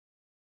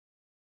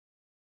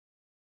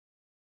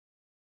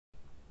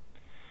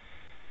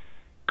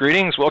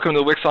Greetings, welcome to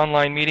the WiX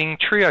online meeting,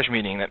 Triage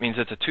meeting. That means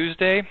it's a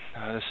Tuesday.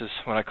 This is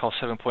what I call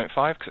 7.5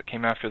 because it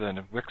came after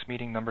the WiX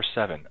meeting number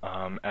 7.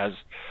 As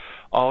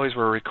always,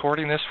 we're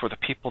recording this for the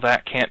people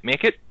that can't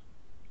make it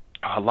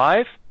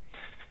live.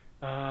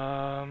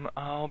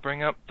 I'll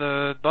bring up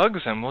the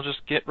bugs and we'll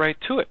just get right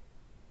to it.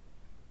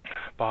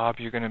 Bob,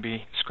 you're going to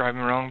be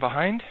scribing along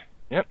behind?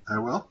 Yep. I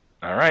will.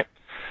 All right.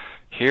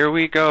 Here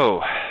we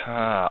go.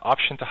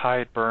 Option to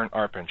hide burn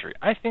ARP entry.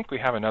 I think we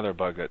have another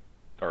bug that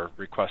or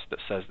request that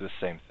says the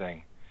same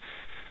thing.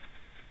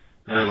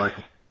 Very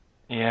likely.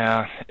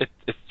 Yeah,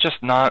 it's just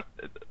not.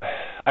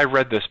 I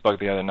read this bug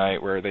the other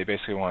night where they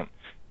basically want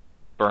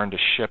burn to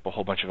ship a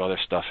whole bunch of other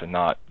stuff and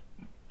not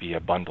be a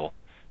bundle,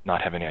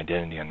 not have any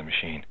identity on the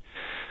machine.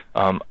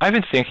 I've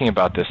been thinking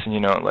about this,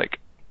 and like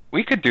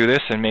we could do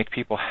this and make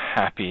people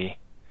happy.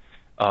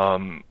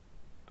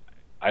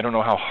 I don't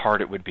know how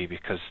hard it would be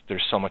because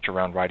there's so much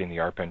around writing the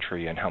ARP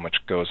entry and how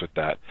much goes with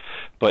that.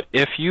 But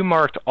if you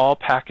marked all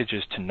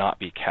packages to not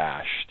be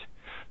cached,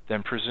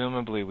 then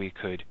presumably we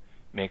could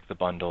make the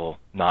bundle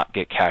not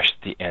get cached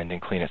at the end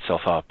and clean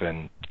itself up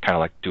and kind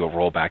of like do a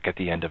rollback at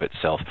the end of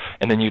itself.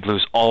 And then you'd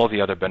lose all of the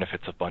other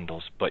benefits of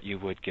bundles, but you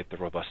would get the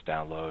robust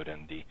download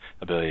and the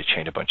ability to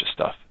change a bunch of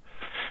stuff.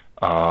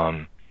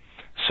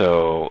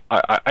 So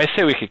I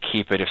say we could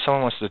keep it. If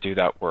someone wants to do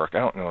that work, I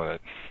don't know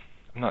that.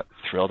 I'm not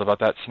thrilled about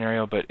that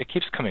scenario, but it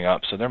keeps coming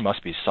up, so there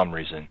must be some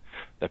reason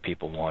that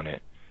people want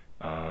it.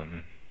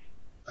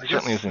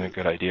 Certainly isn't a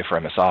good idea for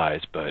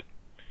MSIs, but...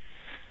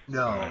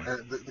 No,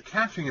 the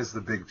caching is the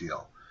big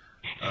deal.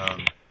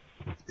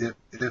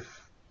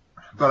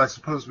 But I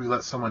suppose we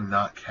let someone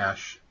not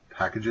cache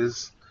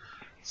packages,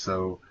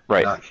 so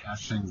right. Not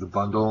caching the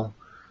bundle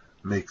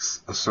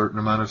makes a certain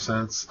amount of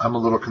sense. I'm a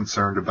little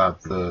concerned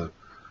about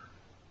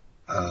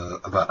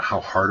about how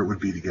hard it would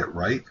be to get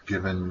right,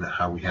 given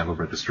how we handle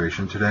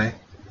registration today.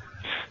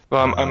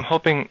 Well, I'm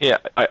hoping, yeah,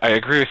 I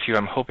agree with you.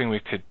 I'm hoping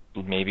we could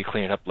maybe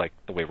clean it up like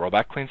the way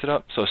rollback cleans it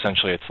up. So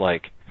essentially it's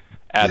like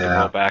add the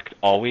rollback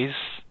always,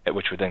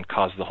 which would then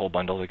cause the whole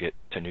bundle to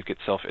nuke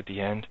itself at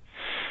the end,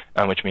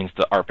 which means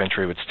the ARP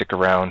entry would stick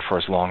around for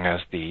as long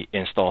as the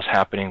install is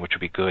happening, which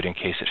would be good in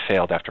case it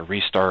failed after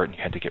restart and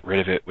you had to get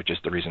rid of it, which is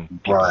the reason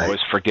people always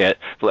forget.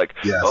 Like,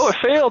 oh, it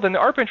failed and the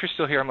ARP entry's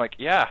still here. I'm like,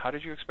 yeah, how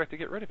did you expect to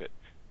get rid of it?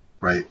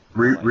 Right.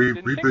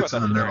 Reboots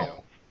in the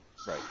middle.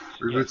 Right.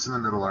 Reboots in the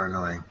middle are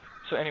annoying.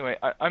 So anyway,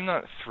 I'm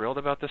not thrilled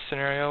about this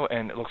scenario,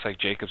 and it looks like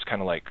Jacob's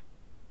kind of like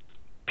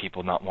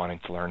people not wanting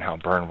to learn how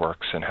burn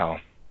works and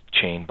how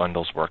chain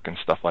bundles work and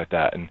stuff like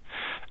that. And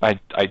I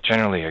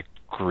generally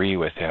agree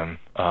with him.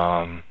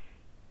 But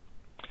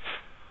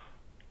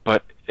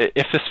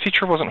if this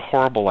feature wasn't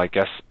horrible, I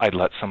guess I'd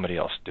let somebody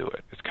else do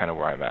it. It's kind of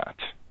where I'm at.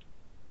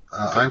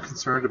 I'm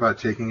concerned about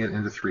taking it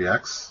into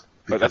 3x.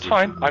 But that's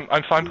fine.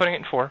 I'm fine putting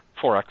it in 4x.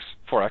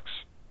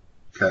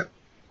 Okay.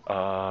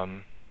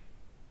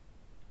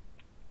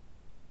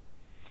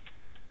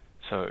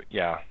 So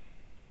yeah,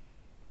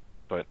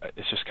 but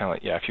it's just kind of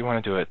like, yeah, if you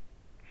want to do it,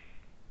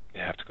 you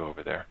have to go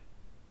over there,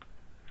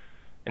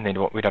 and then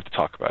we'd have to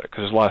talk about it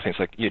because there's a lot of things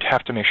like you'd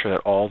have to make sure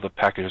that all the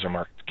packages are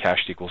marked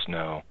cached equals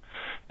no,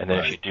 and then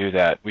if you do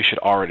that, we should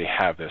already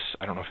have this.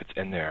 I don't know if it's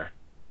in there.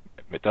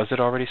 Does it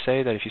already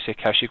say that if you say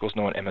cache equals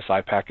no on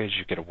MSI package,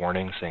 you get a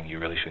warning saying you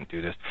really shouldn't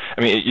do this?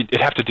 I mean,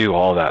 you'd have to do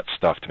all that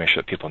stuff to make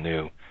sure that people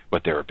knew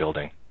what they were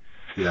building.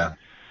 Yeah.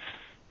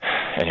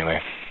 Anyway.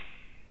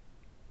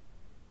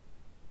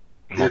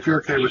 Yeah, if you're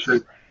okay with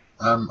it,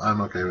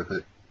 I'm okay with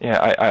it.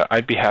 Yeah,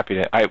 I'd be happy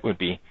to. I would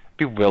be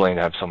willing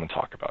to have someone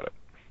talk about it.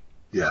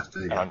 Yeah,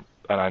 there you go.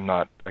 And I'm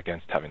not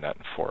against having that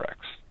in 4x.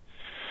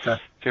 Okay.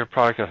 If you have a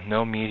product of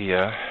no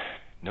media,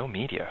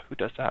 who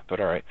does that? But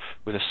all right,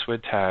 with a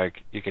SWID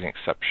tag, you get an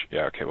exception.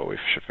 Yeah, okay. Well, we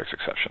should fix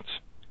exceptions.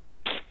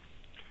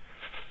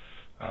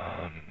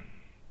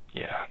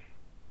 Yeah.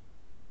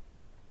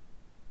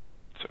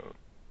 So,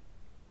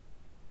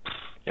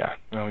 yeah,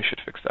 no, we should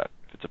fix that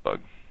if it's a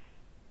bug.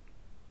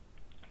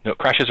 No,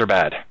 crashes are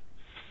bad.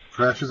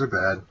 Crashes are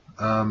bad.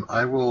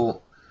 I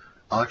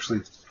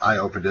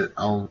opened it.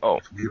 I'll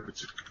give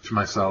it to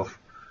myself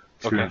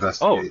to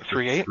investigate. Oh,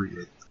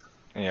 3.8?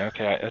 Yeah,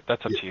 okay,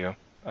 that's up to you.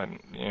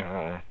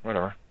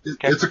 Whatever.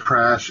 It's a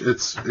crash.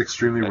 It's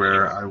extremely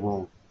rare. I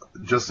will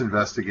just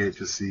investigate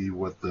to see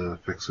what the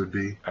fix would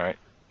be. All right.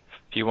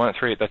 If you want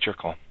it 3.8, that's your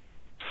call.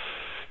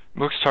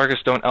 WiX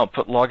targets don't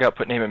output log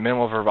output name at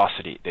minimal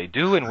verbosity. They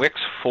do in WiX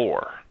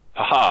 4.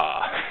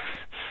 Haha.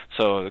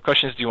 So the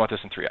question is, do you want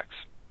this in 3x?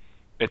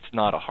 It's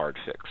not a hard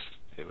fix.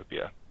 It would be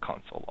a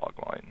console log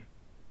line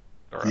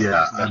or a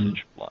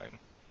message line.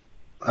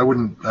 I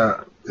wouldn't.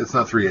 It's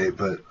not 3.8,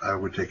 but I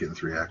would take it in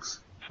 3x.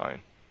 Fine.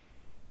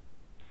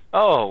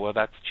 Oh, well,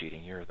 that's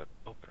cheating. You're the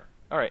opener.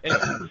 All right.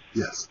 Anyway.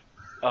 Yes.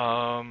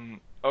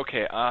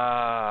 Okay.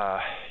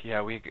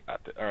 Yeah, we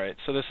got all right.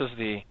 So this is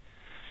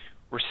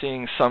we're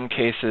seeing some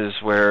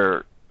cases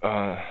where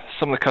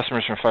some of the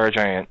customers from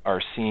FireGiant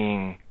are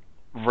seeing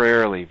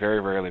rarely, very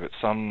rarely, but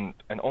some,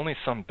 and only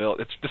some build.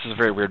 This is a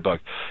very weird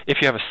bug.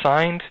 If you have a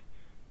signed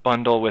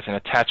bundle with an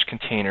attached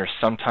container,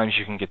 sometimes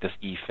you can get this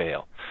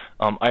e-fail.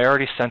 I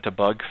already sent a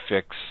bug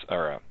fix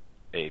or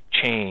a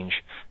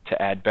change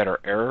to add better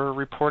error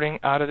reporting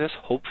out of this,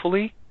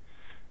 hopefully.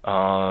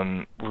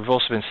 We've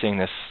also been seeing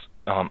this,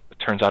 it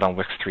turns out on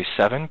WiX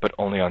 3.7, but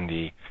only on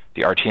the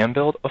RTM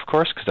build, of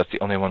course, because that's the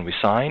only one we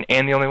sign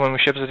and the only one we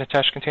ship as an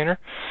attached container.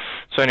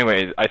 So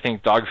anyway, I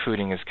think dog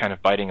fooding is kind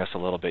of biting us a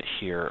little bit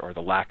here, or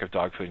the lack of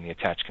dog fooding the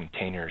attached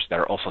containers that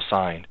are also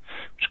signed,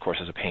 which of course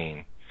is a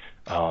pain.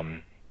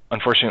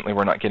 Unfortunately,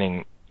 we're not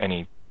getting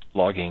any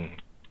logging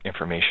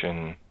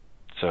information,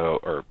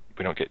 or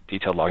we don't get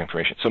detailed log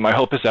information. So my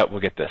hope is that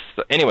we'll get this.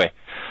 So anyway,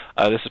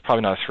 this is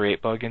probably not a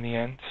 3.8 bug in the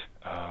end.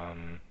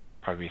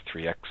 Probably a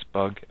 3x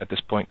bug at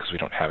this point because we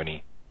don't have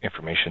any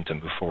information to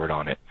move forward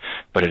on it,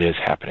 but it is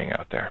happening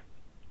out there.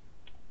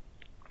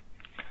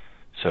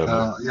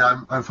 So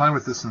yeah, I'm fine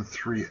with this in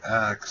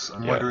 3x.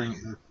 I'm wondering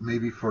if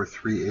maybe for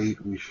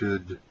 3.8 we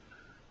should,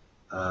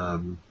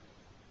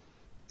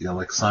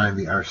 like sign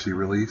the RC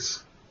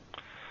release,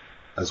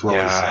 as well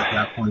as at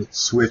that point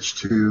switch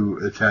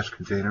to attached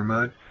container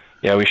mode.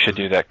 Yeah, we should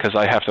do that because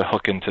I have to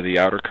hook into the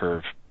outer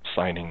curve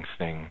signing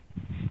thing.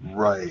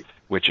 Right.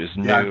 Which is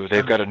new.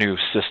 They've got a new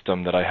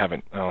system that I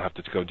haven't. I'll have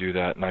to go do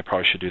that, and I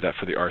probably should do that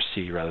for the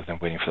RC rather than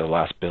waiting for the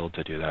last build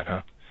to do that,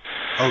 huh?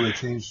 Oh, they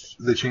changed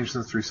the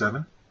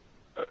 3.7?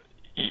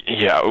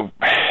 Yeah,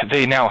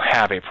 they now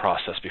have a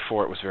process.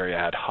 Before it was very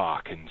ad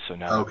hoc, and so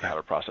now they have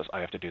a process.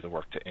 I have to do the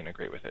work to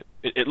integrate with it.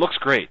 It looks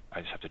great.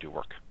 I just have to do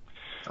work.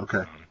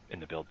 Okay. In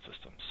the build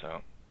system.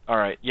 So, all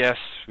right, yes,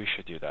 we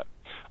should do that.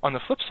 On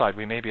the flip side,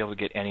 we may be able to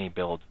get any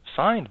build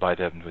signed by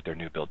them with their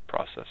new build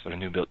process or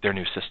their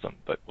new system,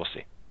 but we'll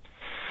see.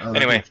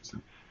 Anyway,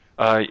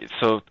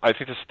 so I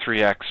think this is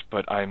 3x,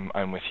 but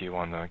I'm with you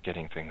on the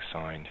getting things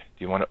signed.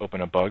 Do you want to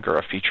open a bug or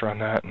a feature on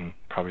that? And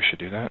probably should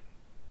do that.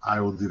 I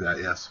will do that.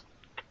 Yes.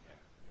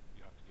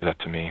 Do that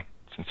to me,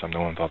 since I'm the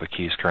one with all the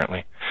keys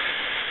currently.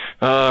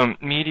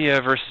 Media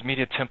versus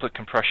media template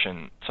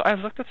compression. So I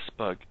looked at this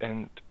bug,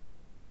 and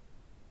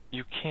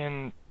you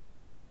can.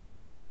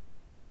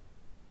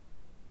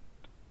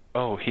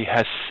 Oh, he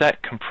has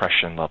set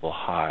compression level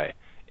high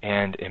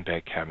and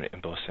embed cabinet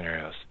in both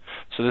scenarios.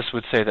 So this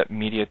would say that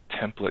media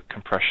template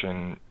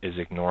compression is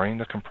ignoring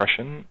the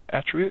compression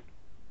attribute?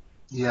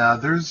 Yeah,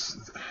 there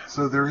is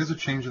a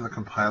change in the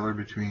compiler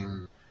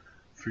between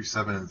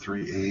 3.7 and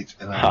 3.8,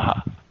 and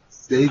I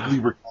vaguely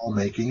recall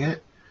making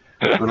it,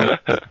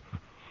 but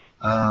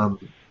and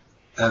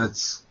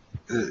it's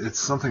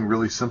something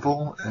really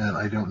simple, and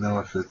I don't know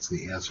if it's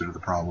the answer to the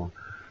problem.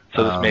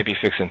 So this may be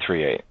fixed in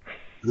 3.8.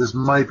 This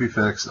might be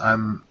fixed.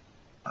 I'm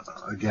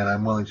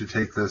willing to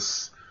take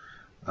this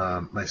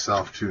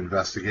myself to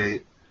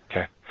investigate.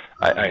 Okay.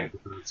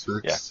 It's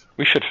fixed.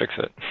 We should fix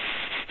it.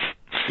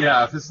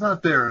 Yeah, if it's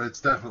not there, it's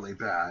definitely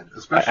bad.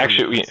 Especially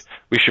actually,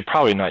 we should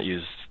probably not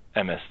use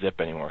MS-zip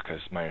anymore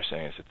because my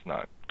understanding is it's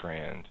not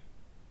grand.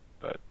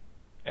 But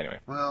anyway.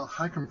 Well,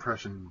 high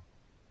compression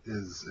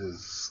is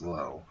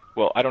slow.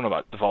 Well, I don't know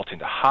about defaulting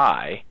to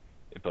high,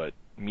 but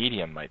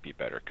medium might be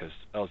better because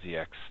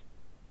LZX.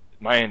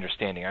 My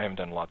understanding, I haven't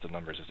done lots of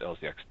numbers, is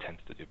LZX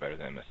tends to do better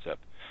than MS-zip,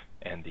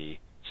 and the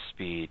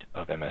speed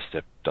of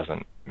MS-zip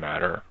doesn't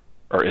matter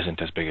or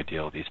isn't as big a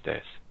deal these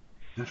days.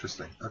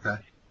 Interesting. Okay.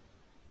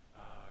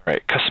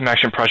 Right. Custom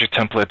action project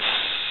templates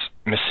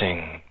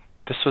missing.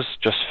 This was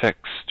just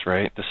fixed,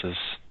 right? This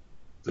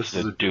is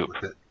a dupe.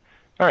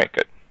 All right,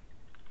 good.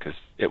 Because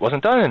it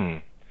wasn't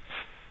done,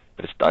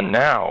 but it's done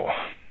now.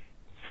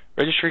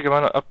 Registry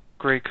Gabbana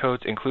upgrade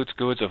codes includes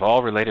goods of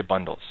all related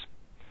bundles.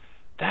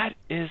 That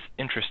is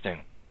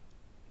interesting.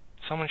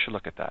 Someone should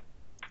look at that.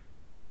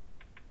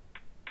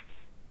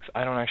 Because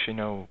I don't actually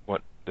know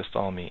what this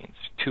all means.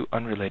 Two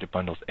unrelated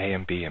bundles, A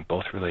and B, and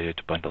both related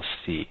to bundle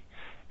C.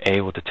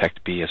 A will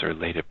detect B as a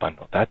related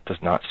bundle. That does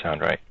not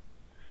sound right.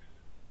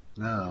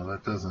 No,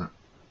 that doesn't.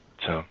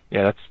 So,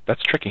 yeah,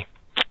 that's tricky.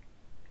 We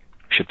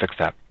should fix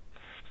that.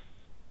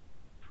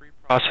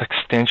 Pre-process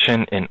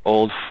extension in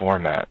old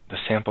format. The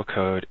sample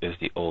code is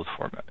the old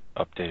format.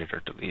 Updated or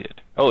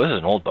deleted. Oh, this is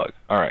an old bug.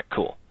 All right,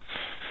 cool.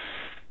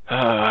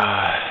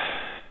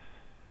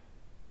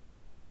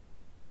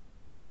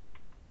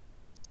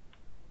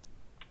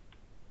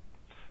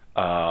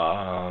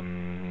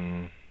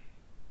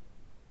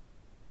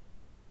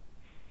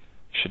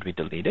 Should we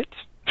delete it?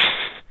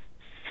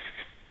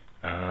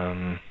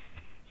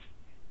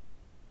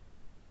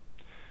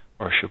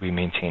 Or should we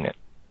maintain it?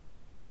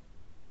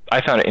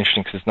 I found it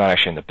interesting because it's not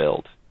actually in the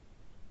build.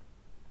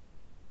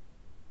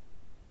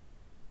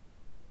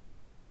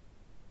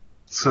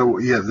 So,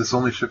 yeah, this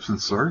only ships in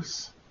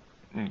source?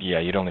 Yeah,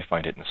 you'd only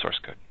find it in the source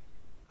code.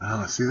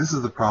 See, this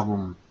is the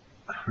problem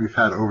we've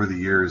had over the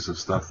years of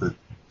stuff that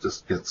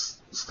just gets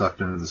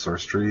stuffed into the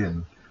source tree.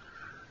 And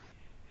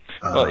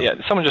well, yeah,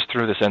 someone just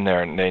threw this in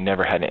there, and they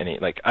never had any,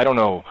 I don't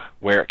know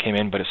where it came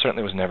in, but it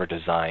certainly was never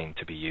designed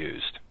to be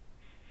used.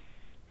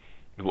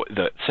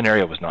 The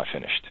scenario was not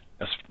finished,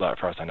 as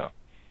far as I know.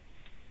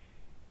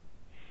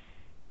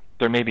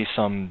 There may be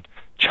some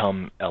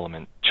chum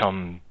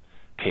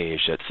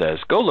page that says,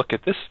 go look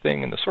at this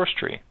thing in the source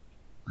tree.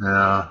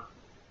 Yeah.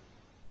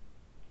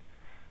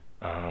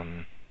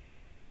 Um,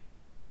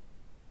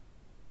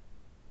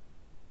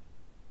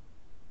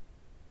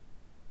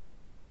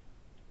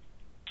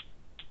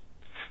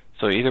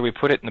 so either we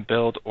put it in the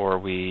build or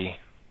we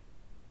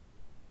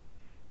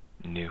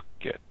nuke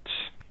it.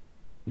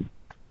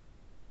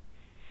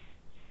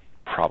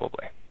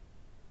 Probably.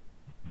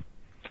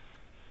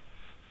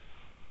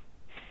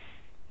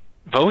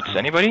 Votes? Uh,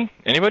 Anybody?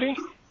 Anybody?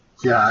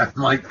 yeah,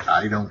 I'm like,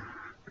 I don't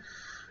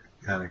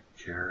kind of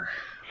care.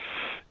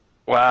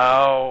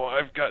 Wow,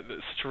 I've got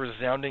such a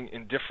resounding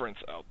indifference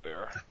out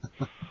there.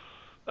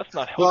 That's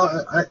not helping.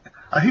 Well,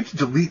 I hate to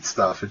delete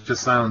stuff. It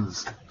just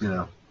sounds, we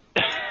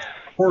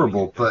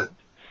horrible. But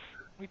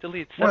we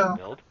deleted 7 well,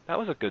 build. That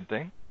was a good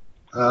thing.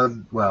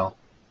 well,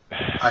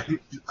 I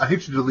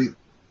hate to delete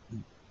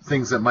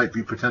things that might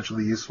be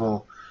potentially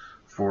useful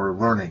for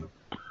learning.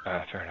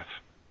 Fair enough.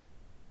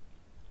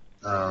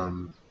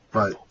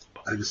 But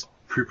I just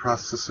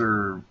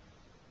preprocessor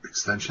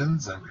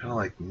extensions. I'm kind of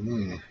like,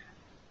 meh.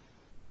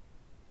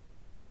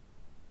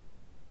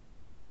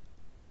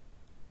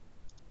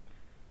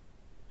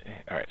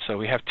 All right, so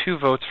we have 2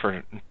 votes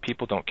for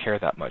people don't care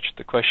that much.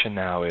 The question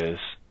now is,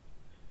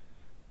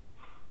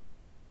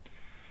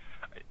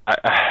 I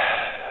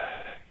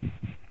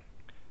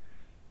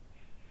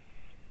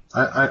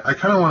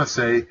kind of want to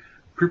say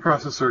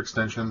preprocessor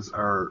extensions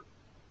are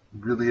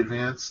really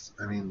advanced.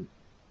 I mean,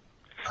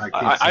 I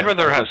can't say I'd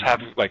rather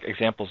have like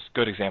examples,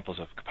 good examples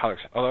of compilers.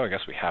 Although I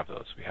guess we have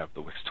those. We have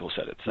the WiX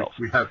toolset itself.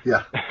 we have,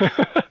 yeah.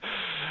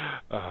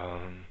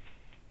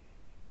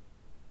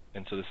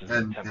 And so this is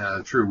And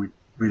true,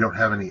 we don't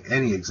have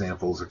any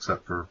examples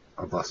except for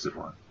a busted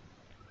one.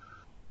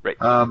 right.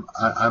 I'm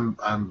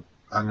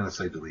going to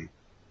say delete.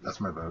 That's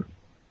my vote.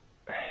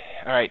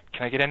 All right.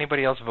 Can I get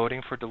anybody else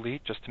voting for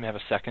delete just to have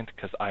a second?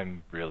 Because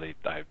I'm really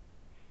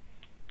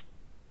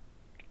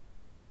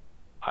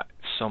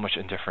so much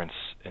indifference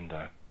in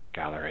the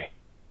gallery.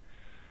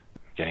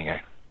 Getting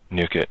a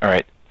nuke it. All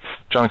right.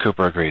 John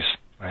Cooper agrees.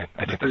 I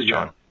think that's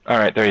John. All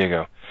right. There you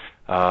go.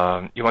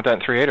 You want that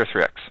in 3.8 or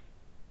 3x?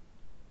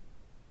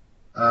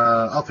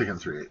 I'll take it in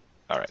 3.8.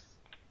 All right.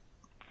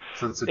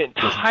 So it's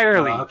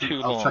entirely too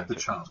long. I'll check the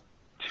chunk.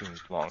 Too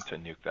long to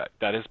nuke that.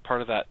 That is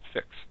part of that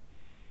fix.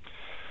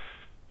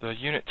 The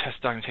unit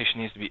test documentation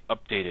needs to be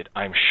updated.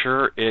 I'm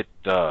sure it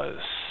does.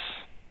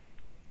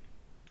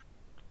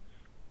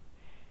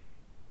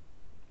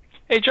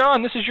 Hey,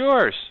 John, this is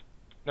yours.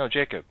 No,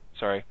 Jacob.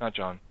 Sorry, not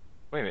John.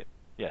 Wait a minute.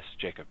 Yes,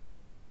 Jacob.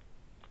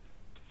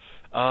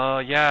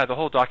 Yeah, the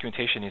whole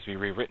documentation needs to be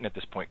rewritten at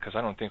this point because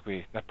I don't think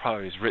that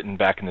probably was written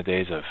back in the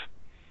days of,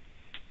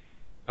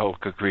 oh,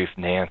 good grief,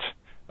 Nant.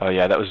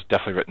 Yeah, that was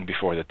definitely written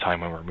before the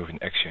time when we were moving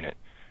XUnit.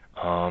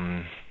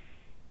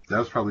 That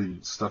was probably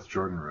stuff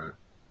Jordan wrote.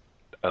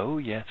 Oh,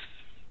 yes.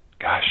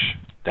 Gosh,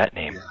 that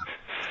name.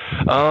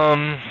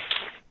 Yeah.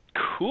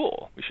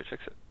 Cool. We should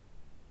fix it.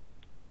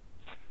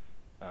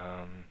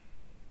 I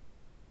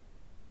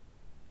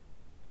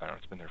don't know,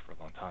 it's been there for a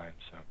long time,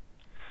 so.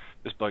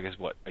 This bug is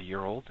what, a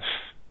year old?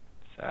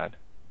 Sad.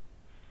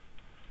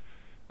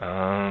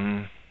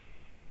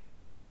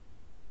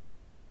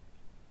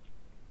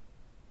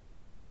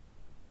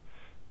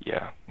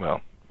 Yeah,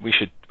 well, we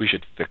should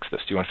fix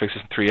this. Do you want to fix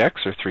this in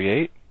 3x or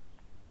 3.8?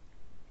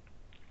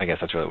 I guess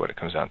that's really what it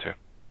comes down to.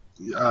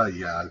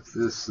 Yeah,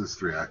 this is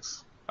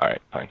 3x. All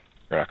right, fine.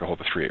 You're not going to hold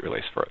the 3.8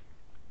 release for it.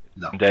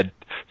 No. I'm dead.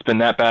 It's been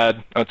that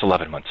bad. Oh, it's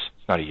 11 months.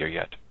 It's not a year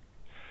yet.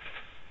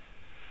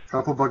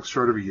 Couple bucks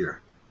short of a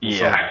year.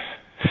 Yeah.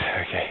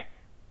 Okay.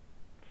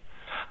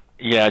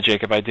 Yeah,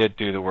 Jacob, I did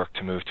do the work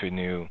to move to a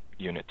new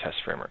unit test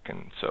framework,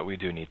 and so we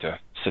do need to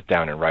sit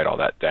down and write all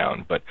that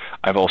down. But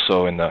I'm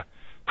also in the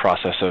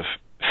process of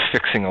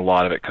fixing a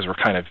lot of it because we're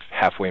kind of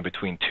halfway in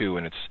between two,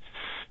 and it's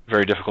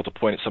very difficult to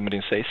point at somebody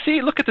and say,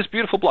 see, look at this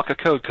beautiful block of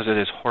code, because it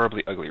is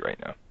horribly ugly right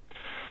now.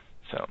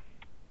 So,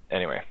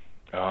 anyway.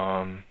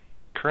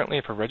 Currently,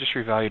 if a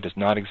registry value does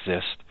not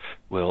exist,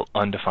 we'll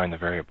undefine the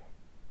variable.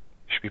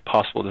 It should be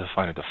possible to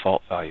define a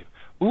default value.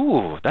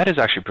 Ooh, that is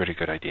actually a pretty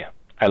good idea.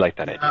 I like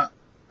that idea.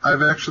 I've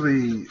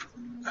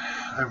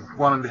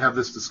wanted to have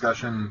this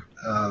discussion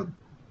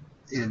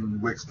in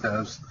WiX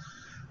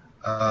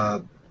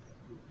devs.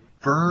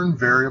 Burn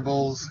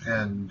variables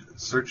and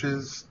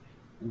searches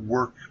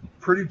work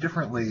pretty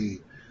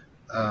differently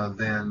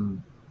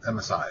than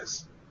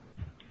MSIs.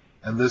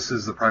 And this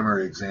is the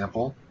primary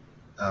example,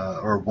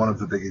 or one of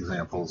the big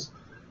examples.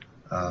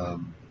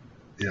 In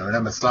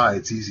MSI,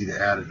 it's easy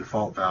to add a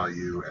default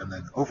value and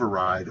then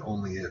override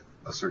only if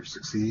a search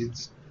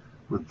succeeds.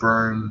 With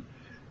Burn,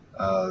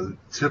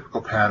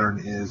 typical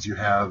pattern is you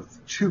have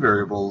two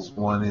variables.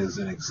 One is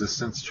an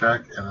existence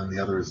check, and then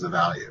the other is the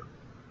value.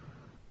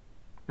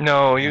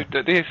 No,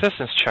 the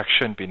existence check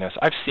shouldn't be necessary.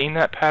 I've seen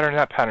that pattern.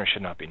 That pattern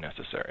should not be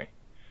necessary.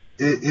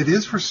 It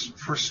is for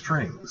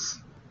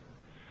strings.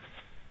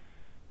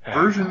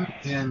 Version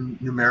and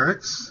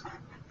numerics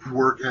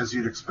work as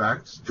you'd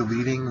expect.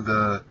 Deleting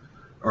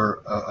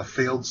a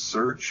failed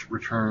search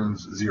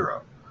returns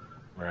 0.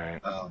 Right.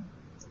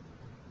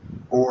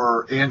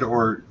 Or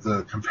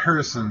the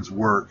comparisons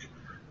work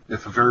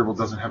if a variable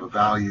doesn't have a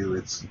value,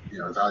 it's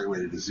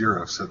evaluated as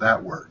 0, so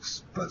that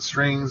works. But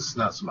strings,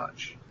 not so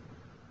much.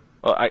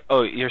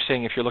 Well, you're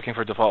saying if you're looking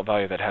for a default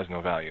value that has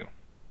no value.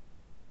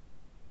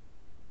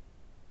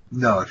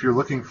 No, if you're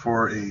looking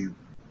for a,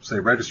 say,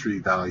 registry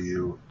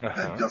value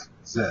that doesn't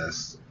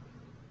exist,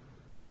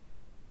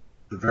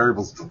 the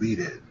variable's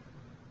deleted,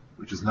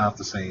 which is not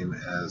the same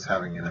as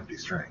having an empty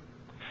string.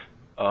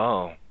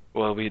 Oh,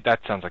 well,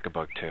 that sounds like a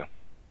bug too.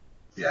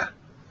 Yeah.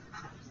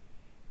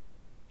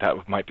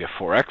 That might be a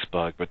 4x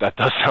bug, but that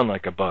does sound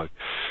like a bug.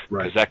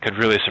 Right. Because that could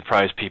really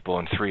surprise people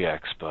in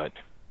 3x, but...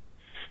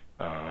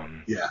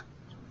 yeah.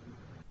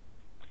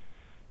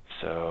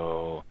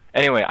 So,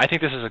 anyway, I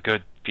think this is a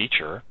good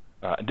feature.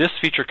 This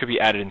feature could be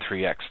added in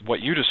 3x.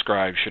 What you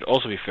described should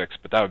also be fixed,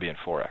 but that would be in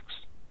 4x.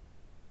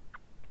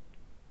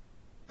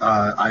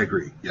 I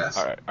agree, yes.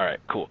 All right,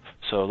 cool.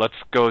 So let's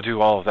go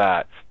do all of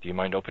that. Do you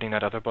mind opening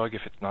that other bug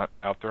if it's not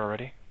out there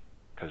already?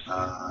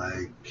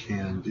 I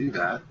can do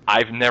that.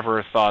 I've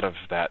never thought of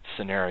that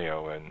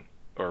scenario,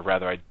 or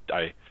rather,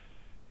 I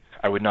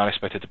would not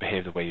expect it to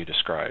behave the way you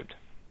described.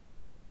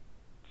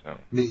 So.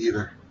 Me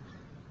either.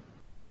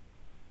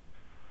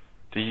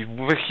 The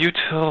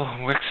util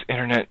WiX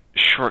internet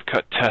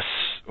shortcut tests,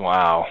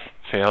 wow,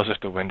 fails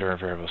if the window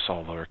variable is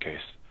all lowercase.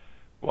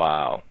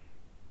 Wow.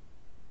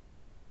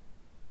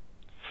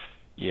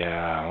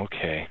 Yeah,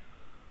 okay.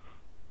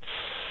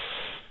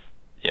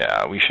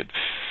 Yeah, we should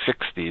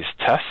fix these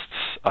tests.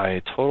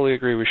 I totally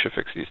agree we should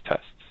fix these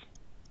tests.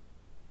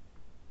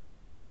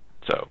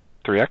 So,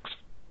 3x?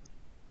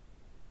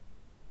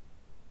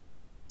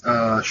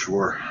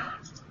 Sure.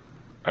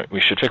 All right,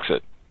 we should fix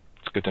it.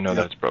 It's good to know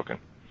that it's broken.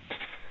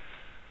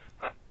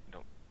 I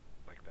don't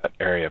like that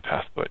area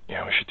path, but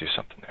yeah, we should do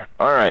something there.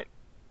 All right.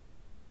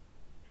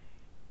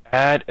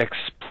 Add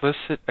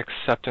explicit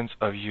acceptance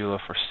of EULA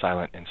for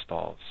silent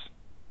installs.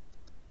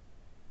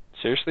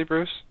 Seriously,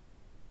 Bruce?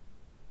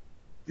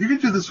 You can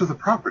do this with a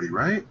property,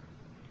 right?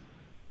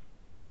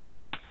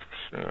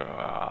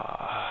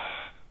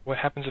 What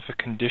happens if a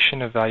condition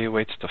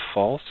evaluates to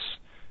false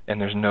and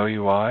there's no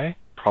UI?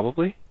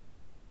 Probably.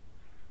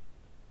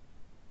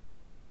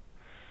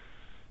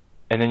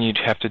 And then you'd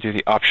have to do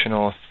the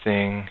optional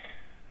thing.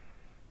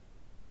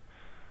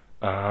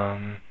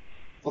 Well,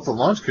 if the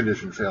launch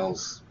condition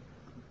fails,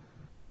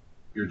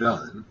 you're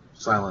done,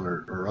 silent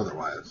or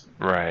otherwise.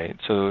 Right.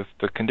 So if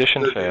the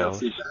condition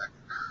fails,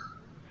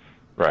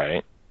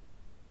 right.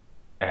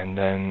 And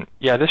then,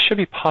 yeah, this should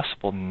be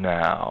possible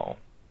now.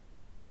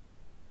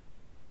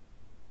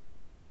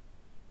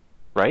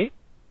 Right?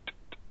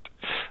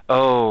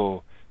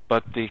 Oh,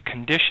 but the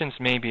conditions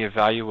may be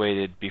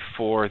evaluated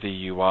before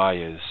the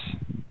UI is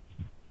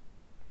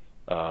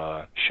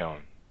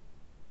shown.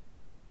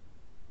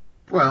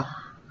 Well,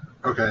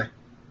 okay.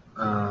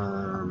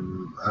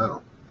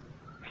 Oh.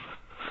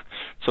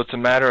 So it's a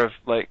matter of,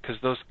 like,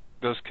 because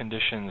those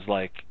conditions,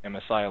 like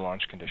MSI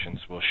launch conditions,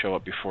 will show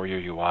up before your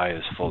UI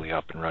is fully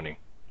up and running.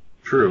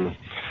 True.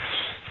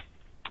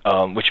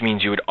 Which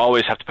means you would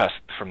always have to pass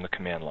it from the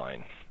command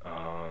line.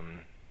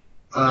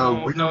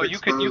 No, you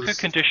could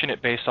condition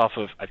it based off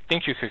of. I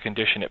think you could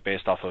condition it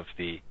based off of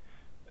the.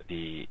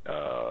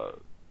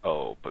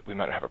 But we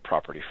might not have a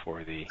property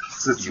for the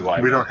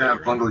UI. We don't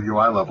have bundle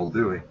UI level,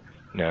 do we?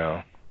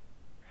 No.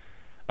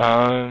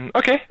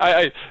 Okay.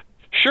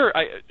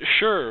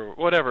 Sure.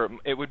 Whatever.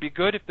 It would be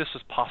good if this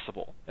was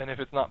possible, and if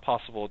it's not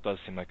possible, it does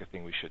seem like a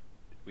thing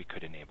we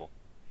could enable.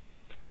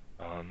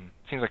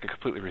 Seems like a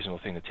completely reasonable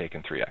thing to take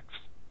in 3x.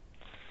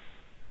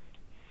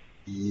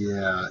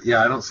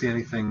 Yeah. I don't see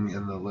anything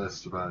in the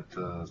list about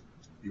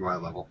UI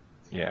level.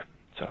 Yeah.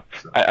 So.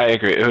 I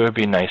agree. It would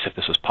be nice if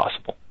this was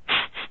possible.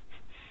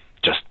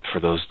 Just for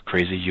those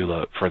crazy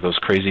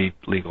crazy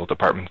legal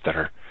departments that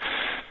are,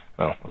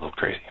 well, a little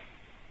crazy.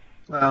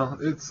 Well,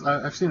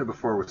 I've seen it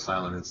before with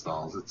silent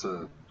installs. It's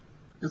a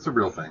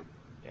real thing.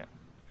 Yeah.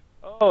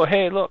 Oh,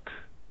 hey, look.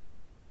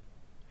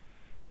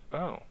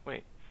 Oh,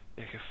 wait.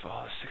 If you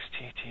follow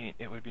 1618,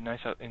 it would be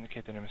nice to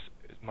indicate that it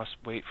must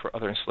wait for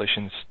other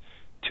installations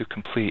to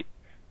complete.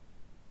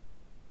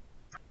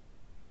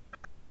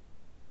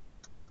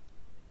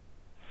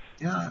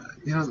 Yeah,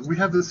 we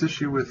have this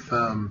issue with,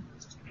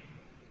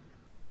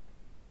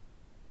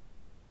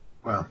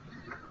 well,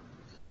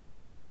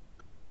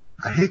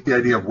 I hate the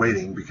idea of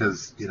waiting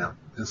because,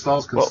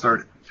 installs can start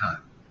at any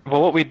time.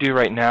 Well, what we do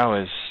right now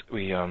is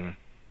we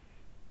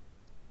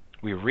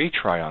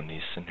retry on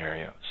these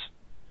scenarios.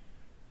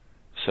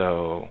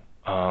 So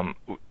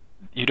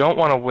you don't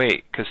want to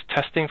wait, because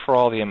testing for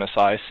all the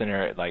MSI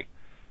scenario, like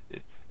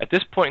at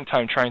this point in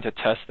time, trying to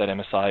test that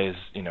MSI is,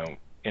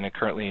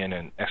 currently in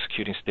an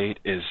executing state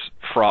is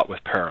fraught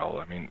with peril.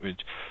 I mean,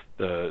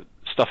 the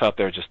stuff out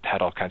there just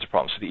had all kinds of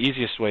problems. So the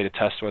easiest way to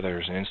test whether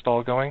there's an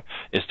install going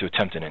is to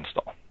attempt an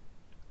install.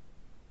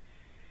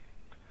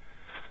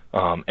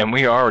 And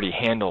we already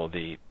handle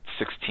the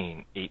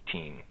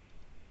 1618.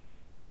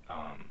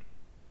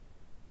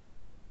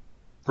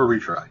 For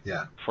retry,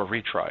 yeah. For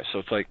retry. So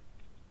it's like,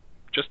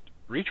 just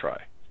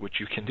retry,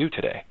 which you can do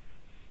today.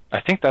 I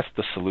think that's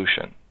the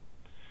solution.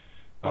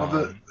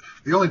 Well,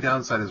 the only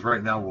downside is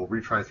right now we'll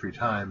retry 3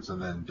 times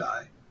and then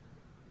die.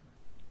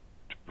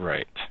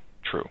 Right.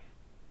 True.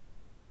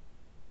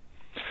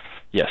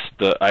 Yes,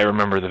 I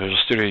remember the Visual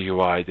Studio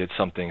UI did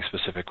something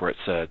specific where it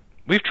said,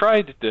 "We've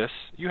tried this.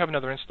 You have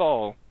another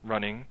install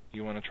running.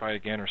 You want to try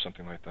again," or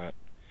something like that.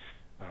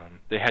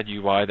 They had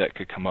UI that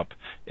could come up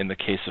in the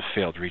case of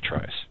failed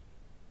retries,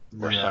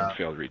 or some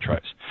failed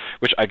retries.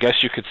 Which I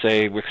guess you could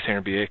say WiX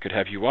Standard BA could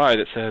have UI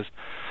that says,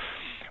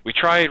 "We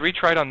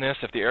retried on this.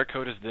 If the error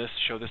code is this,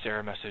 show this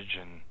error message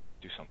and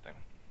do something."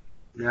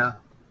 Yeah.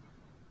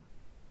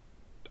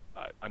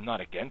 I'm not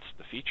against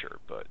the feature,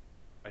 but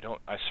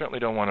I certainly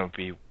don't want to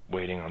be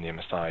waiting on the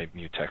MSI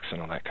mutex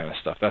and all that kind of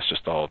stuff. That's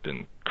just all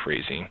been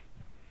crazy.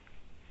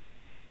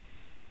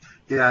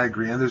 Yeah, I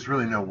agree. And there's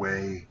really no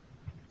way.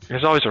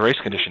 There's always a race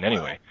condition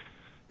anyway.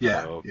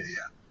 Yeah, so, yeah.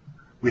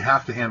 We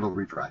have to handle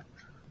retry.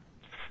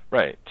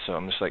 Right. So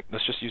I'm just like,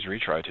 let's just use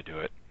retry to do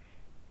it.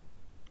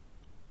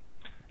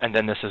 And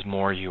then this is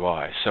more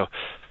UI. So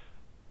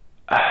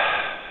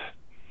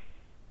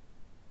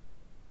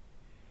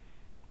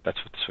that's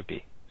what this would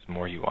be. It's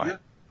more UI. Yeah.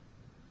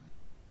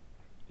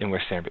 In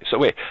WiX Standard. So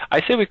wait,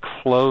 I say we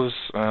close.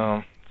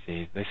 Let's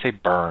see, they say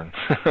burn.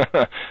 I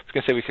was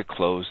gonna say we could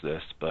close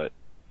this, but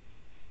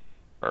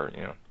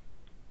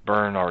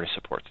burn already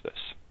supports this.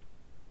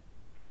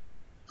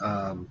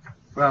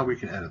 Well, we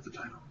can edit the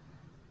title.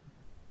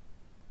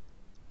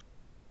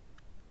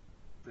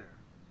 There,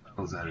 that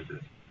was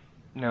edited.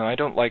 No, I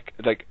don't like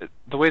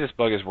the way this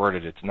bug is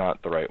worded. It's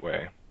not the right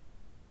way.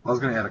 I was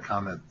going to add a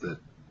comment that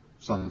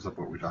sums up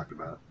what we talked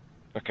about.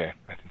 Okay,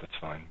 I think that's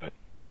fine, but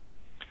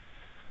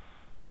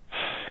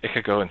it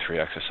could go in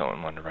 3x if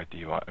someone wanted to write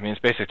the UI. I mean,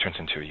 it basically turns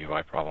into a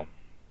UI problem.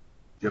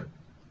 Yep.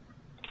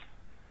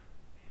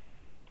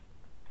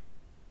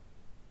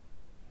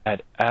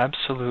 Add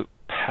absolute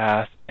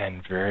path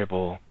and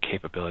variable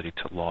capability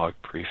to log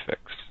prefix.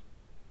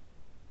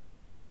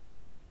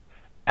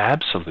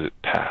 Absolute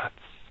paths.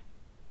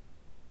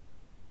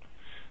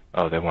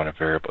 Oh, they want a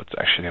variable. It's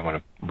actually, they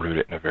want to root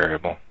it in a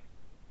variable.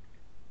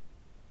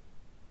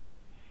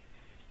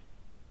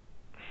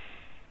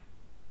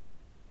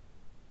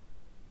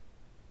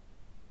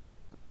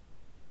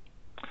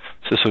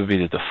 So this would be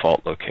the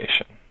default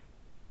location.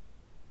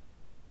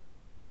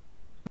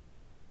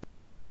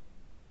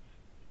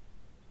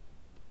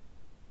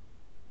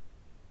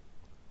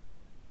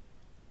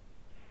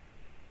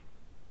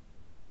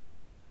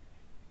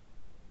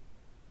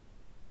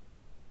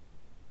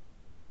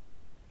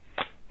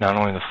 Not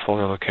only the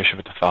folder location,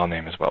 but the file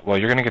name as well. Well,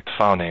 you're going to get the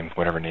file name,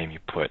 whatever name you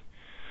put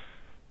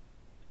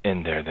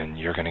in there, then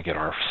you're going to get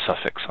our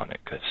suffix on it,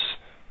 because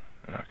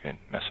I'm not going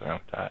to mess around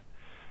with that.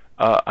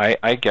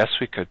 I guess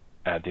we could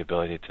add the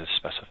ability to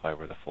specify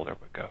where the folder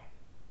would go.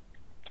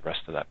 The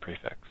rest of that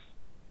prefix.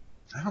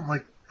 I don't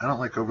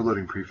like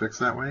overloading prefix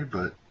that way,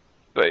 but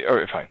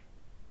Fine.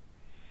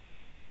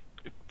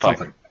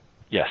 Something.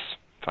 Yes,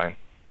 fine.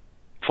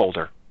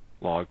 Folder,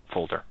 log,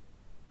 folder.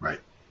 Right.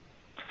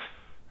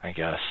 I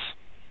guess.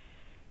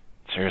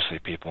 Seriously,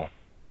 people.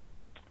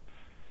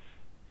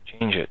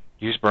 Change it.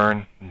 Use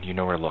burn, and you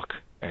know where to look.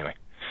 Anyway.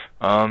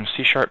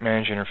 C#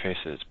 manage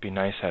interfaces. Be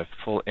nice to have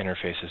full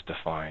interfaces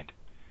defined.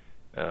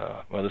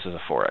 Well, this is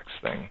a 4x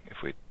thing,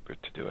 if we were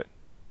to do it.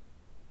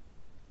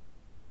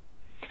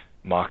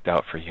 Mocked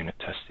out for unit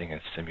testing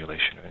and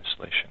simulation of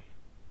installation.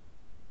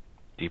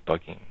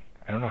 Debugging.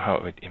 I don't know how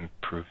it would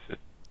improve the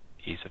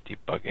ease of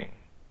debugging.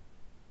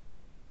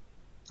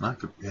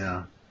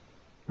 Yeah.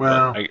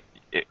 Well,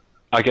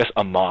 I guess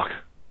a mock.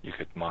 You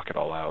could mock it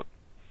all out.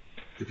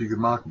 If you could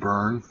mock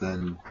burn,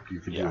 then you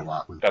could do a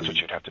lot with that's what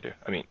you'd have to do.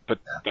 I mean, but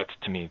that's,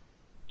 to me,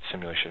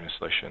 simulation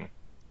installation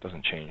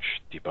doesn't change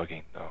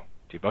debugging, though.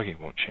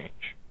 Debugging won't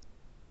change.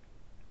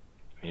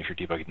 I mean, if you're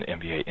debugging the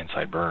MVA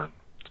inside burn,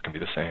 it's going to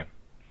be the same.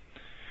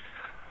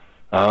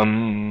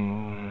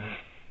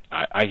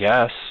 I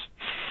guess.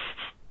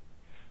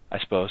 I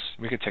suppose.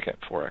 We could take it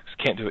at 4x.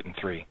 Can't do it in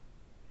 3.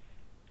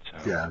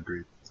 So, yeah,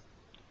 agreed.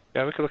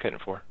 Yeah, we could look at it in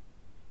 4.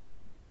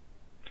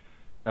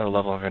 Now the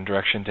level of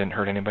indirection didn't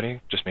hurt anybody,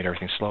 just made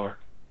everything slower.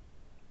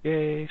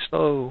 Yay,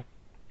 slow.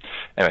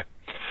 Anyway,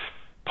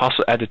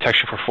 possible add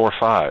detection for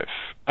 4.5.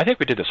 I think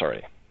we did this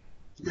already.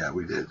 Yeah,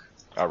 we did.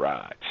 All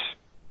right.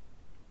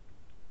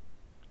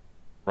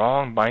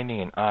 Wrong binding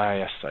in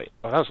IIS site.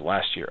 Oh, that was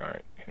last year. All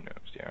right. Who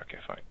knows? Yeah. Okay.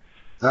 Fine.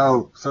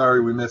 Oh, sorry,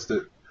 we missed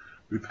it.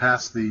 We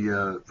passed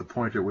the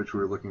point at which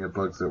we were looking at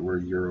bugs that were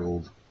a year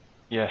old.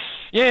 Yes.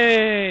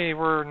 Yay!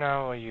 We're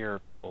now a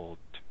year old.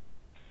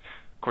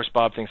 Of course,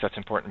 Bob thinks that's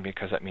important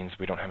because that means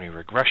we don't have any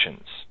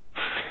regressions.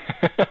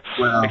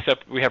 Well,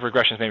 except we have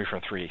regressions maybe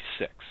from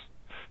 3.6.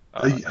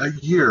 A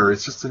year.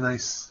 It's just a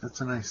nice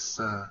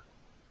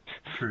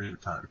period of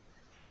time.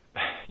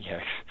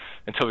 Yeah,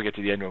 until we get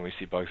to the end when we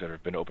see bugs that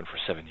have been open for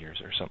 7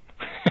 years or something.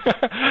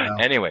 Wow.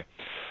 Anyway,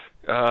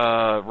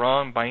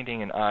 wrong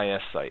binding in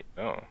IIS site.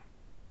 Oh,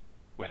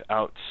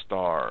 without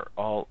star.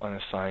 All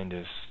unassigned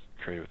is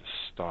created with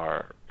a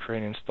star.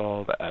 Create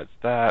install that adds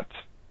that.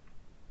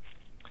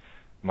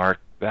 Mark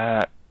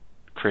that.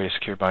 Create a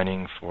secure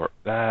binding for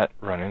that.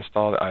 Run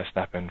install the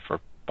ISNAP in for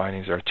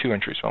bindings. There are 2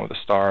 entries, one with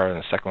a star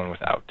and the second one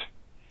without.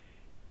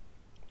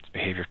 This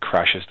behavior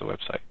crashes the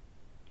website.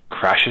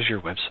 Crashes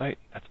your website?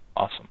 That's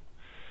awesome.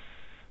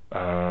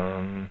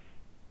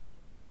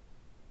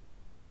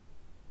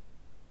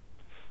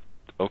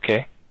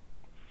 Okay.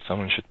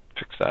 Someone should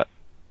fix that.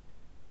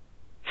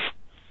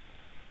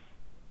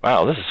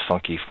 Wow, this is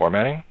funky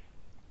formatting.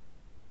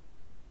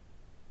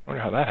 I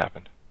wonder how that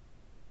happened.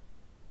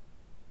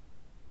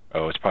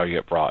 Oh, it's probably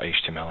got raw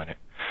HTML in it.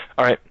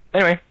 All right.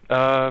 Anyway,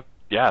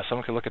 yeah,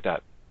 someone could look at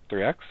that.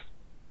 3x?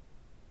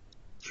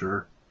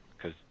 Sure.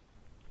 Because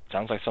it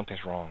sounds like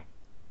something's wrong.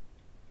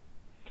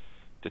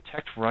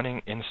 Detect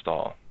running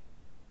install.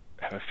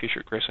 Have a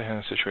feature gracefully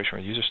handle a situation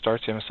where the user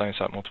starts the MSI and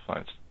stop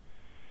multiplies.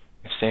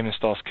 The same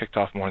install is kicked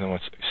off more than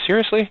once.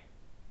 Seriously?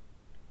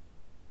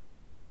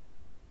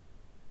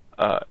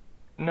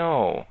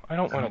 No, I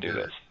don't want to do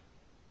this.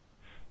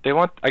 They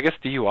want, I guess,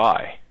 the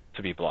UI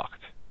to be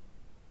blocked.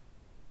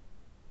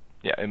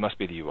 Yeah, it must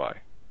be the UI.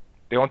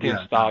 They want the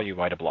install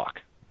UI to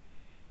block.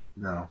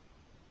 No.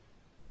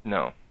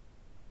 No.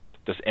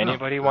 Does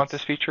anybody want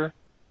this feature?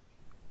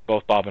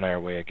 Both Bob and I are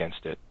way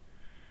against it.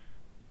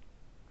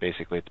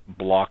 Basically, it's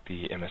block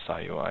the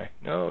MSI UI.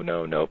 No,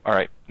 no, no. All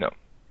right, no.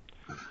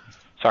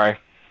 Sorry.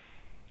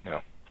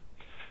 No.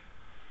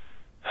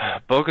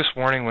 Bogus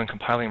warning when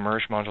compiling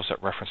merge modules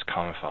that reference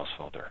common files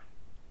folder.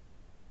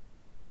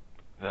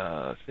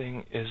 The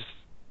thing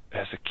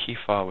has a key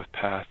file with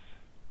path.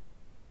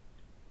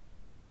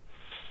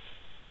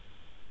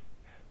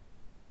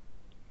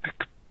 It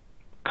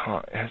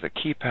has a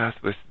key path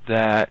with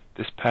that.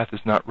 This path is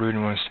not rooted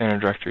in one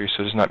standard directory,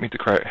 so does not meet the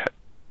correct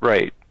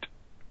right.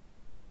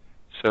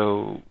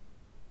 So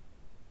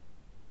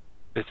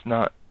it's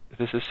not.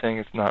 This is saying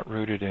it's not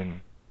rooted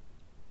in.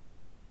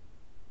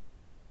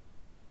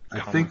 I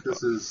think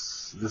this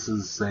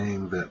is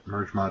saying that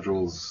merge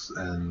modules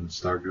and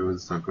star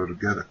goods don't go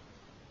together.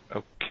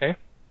 Okay.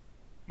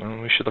 Well,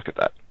 we should look at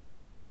that.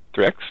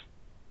 3x?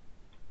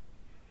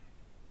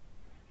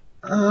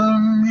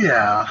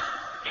 Yeah.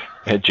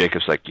 And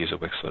Jacob's like, use a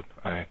WiX lib.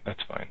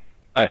 That's fine.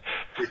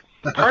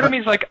 Part of me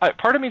is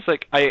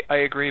like, I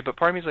agree, but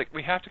part of me is like,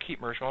 we have to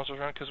keep merge modules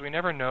around because we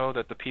never know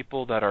that the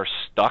people that are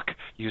stuck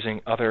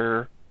using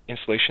other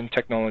installation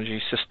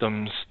technology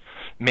systems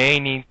may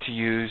need to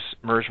use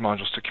merge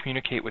modules to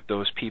communicate with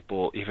those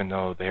people, even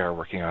though they are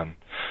working on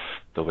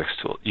the WiX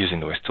tool, using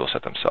the WiX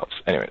toolset themselves.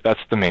 Anyway, that's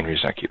the main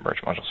reason I keep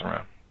merge modules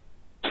around.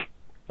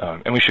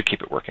 And we should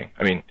keep it working.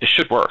 I mean, it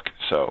should work,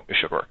 so it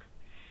should work.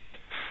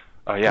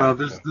 Yeah. Well,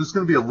 there's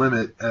going to be a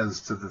limit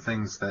as to the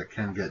things that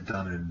can get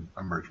done in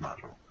a merge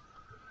module.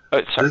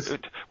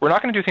 We're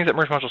not going to do things that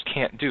merge modules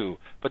can't do,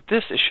 but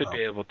this it should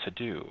be able to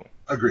do.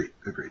 Agreed.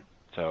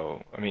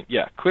 So, I mean,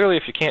 yeah, clearly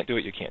if you can't do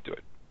it, you can't do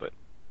it. But,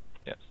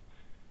 yes.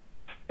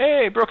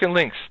 Hey, broken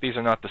links. These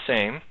are not the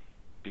same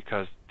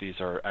because these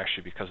are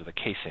actually because of the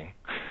casing,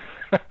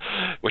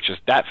 which is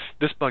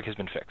this bug has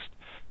been fixed.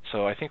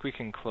 So I think we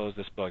can close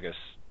this bug as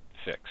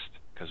fixed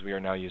because we are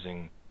now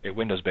using a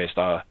Windows-based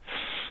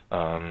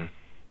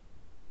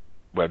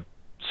web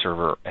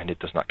server, and it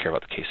does not care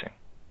about the casing.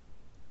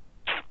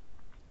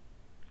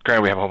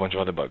 Granted, we have a whole bunch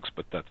of other bugs,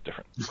 but that's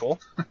different. Cool?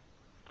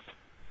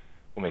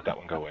 We'll make that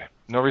one go away.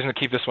 No reason to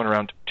keep this one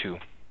around, too.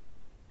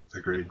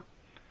 Agreed.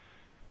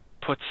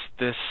 Puts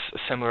this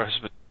assembler as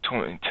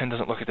 10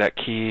 doesn't look at that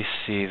key.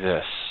 See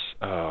this.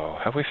 Oh,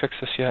 have we fixed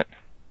this yet?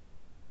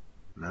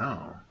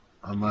 No.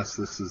 Unless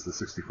this is the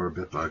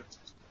 64-bit bug.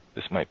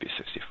 This might be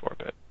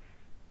 64-bit.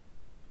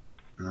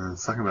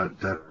 It's talking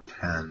about dev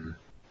 10.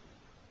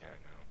 Yeah, I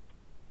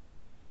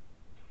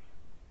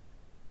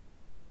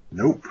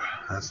know. Nope.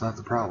 That's not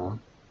the problem.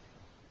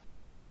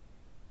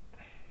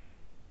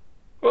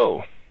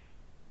 Whoa.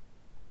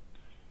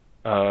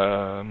 Do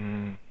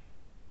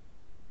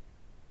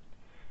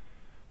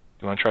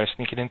you want to try to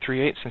sneak it in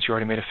 3.8 since you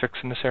already made a fix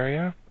in this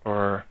area?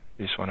 Or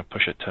you just want to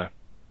push it to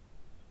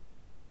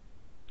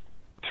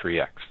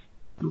 3x?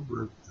 Who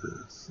wrote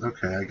this?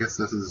 Okay, I guess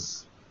this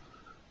is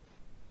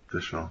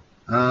official.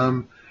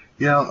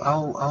 Yeah,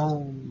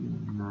 I'll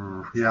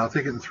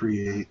take it in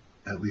 3.8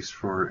 at least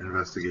for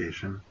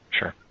investigation.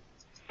 Sure.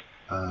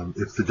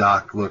 If the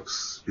doc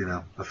looks,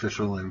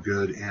 official and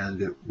good,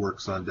 and it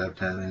works on Dev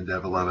 10 and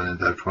Dev 11 and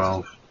Dev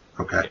 12,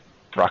 okay.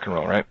 Rock and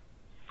roll, right?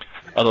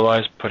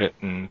 Otherwise, put it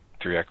in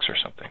 3x or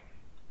something.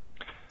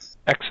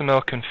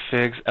 XML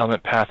configs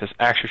element path is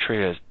actually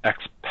treated as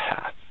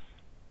xpath.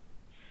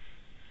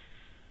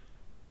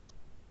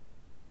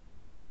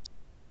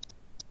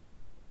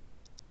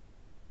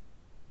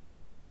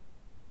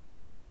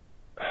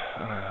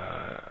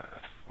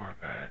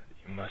 Format.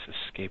 You must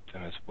escape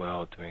them as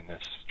well. Doing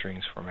this,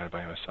 strings formatted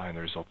by MSI, and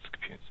the results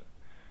computed.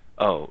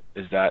 Oh,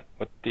 is that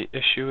what the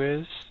issue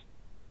is?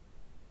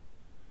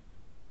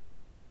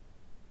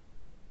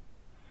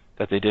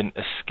 That they didn't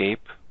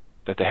escape?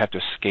 That they have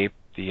to escape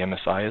the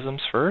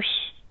MSI-isms first?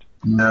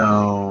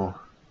 No.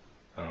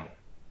 Oh.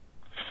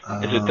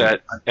 Is it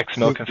that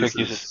XML config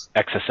uses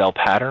XSL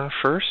pattern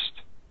first?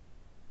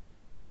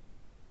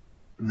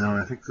 No,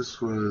 I think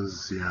this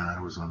was, I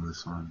was on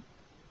this one.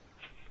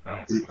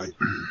 Oh,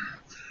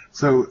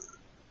 So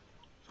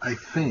I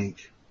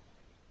think,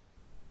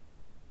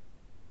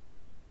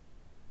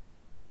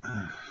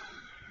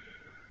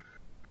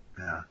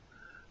 yeah,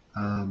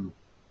 um,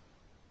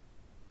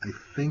 I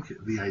think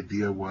the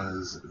idea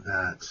was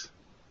that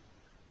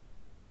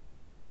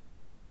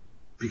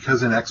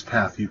because in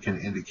XPath you can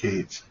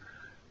indicate,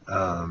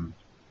 um,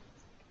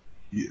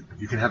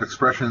 you can have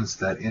expressions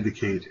that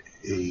indicate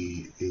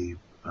a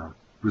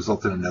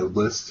result in a node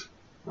list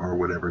or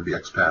whatever the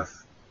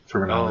XPath Oh,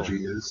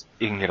 terminology is.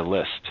 you can get a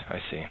list.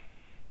 I see.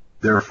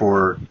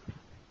 Therefore,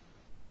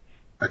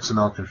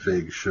 XML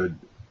config should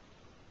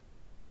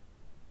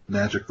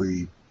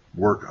magically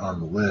work on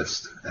the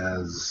list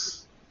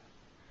as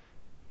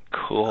a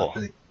Cool.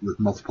 thing with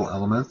multiple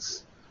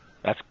elements.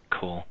 That's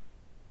cool.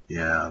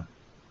 Yeah.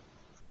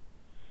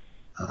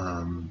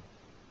 Um,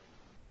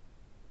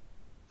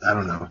 I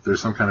don't know. There's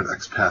some kind of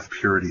XPath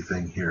purity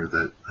thing here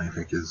that I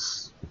think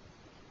is.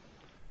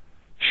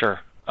 Sure.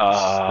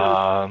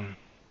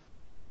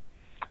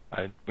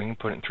 We can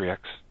put it in 3x.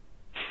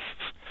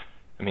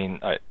 I mean,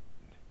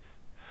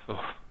 oh,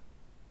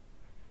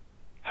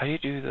 how do you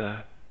do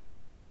the?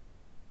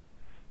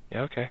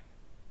 Yeah, okay.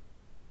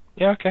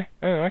 Yeah, okay.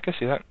 I can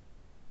see that.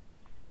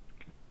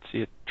 See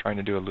it trying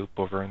to do a loop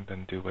over and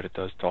then do what it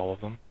does to all of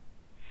them.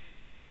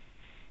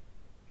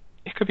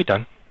 It could be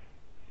done.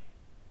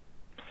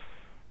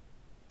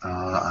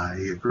 I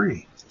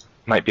agree.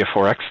 Might be a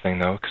 4x thing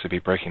though, because it'd be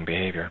breaking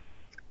behavior.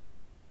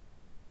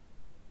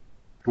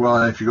 Well,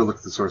 and if you go look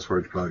at the source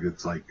forge bug,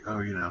 it's like,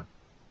 oh,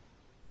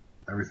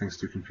 everything's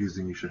too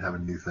confusing. You should have a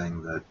new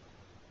thing that.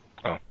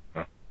 Oh,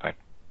 fine.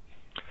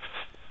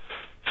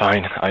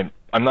 Fine.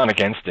 I'm not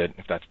against it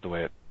if that's the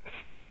way it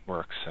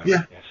works. So,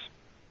 Yeah, yes.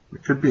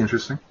 it could be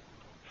interesting.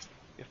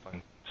 Be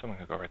fun. Someone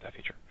could go write that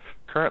feature.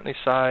 Currently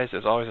size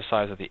is always the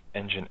size of the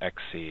engine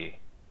XC.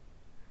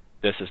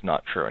 This is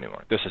not true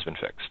anymore. This has been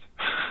fixed.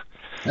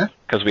 Yeah.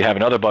 Because we have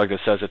another bug that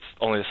says it's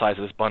only the size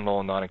of this bundle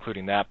and not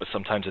including that, but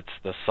sometimes it's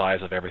the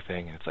size of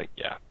everything, and it's like,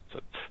 yeah. So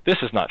this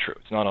is not true.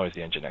 It's not always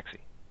the engine XE.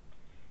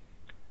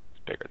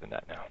 It's bigger than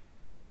that now.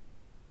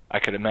 I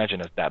could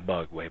imagine that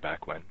bug way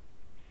back when.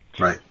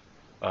 Right.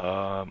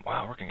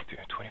 Wow, we're going to get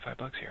through 25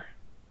 bugs here.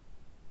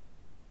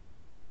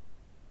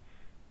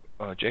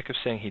 Jacob's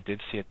saying he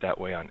did see it that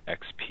way on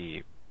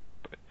XP,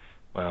 but,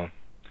 well,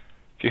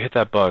 if you hit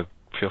that bug,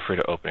 feel free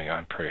to open it.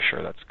 I'm pretty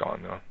sure that's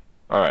gone, though.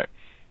 All right.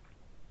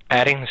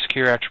 Adding the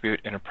secure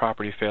attribute in a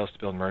property fails to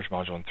build merge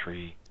module in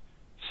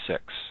 3.6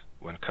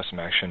 when custom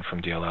action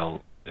from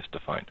DLL is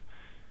defined.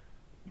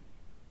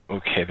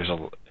 Okay, there's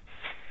a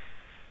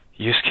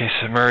use case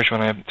of merge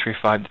when I have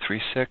 3.5 to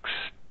 3.6,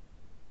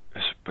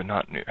 but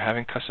not new.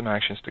 Having custom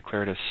actions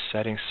declared as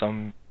setting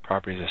some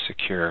properties as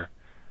secure,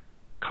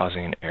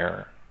 causing an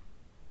error.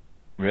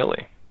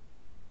 Really?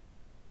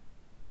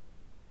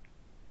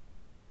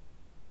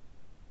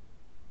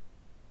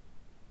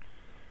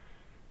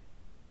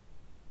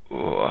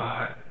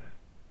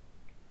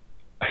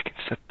 I can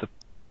set the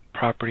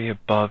property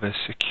above as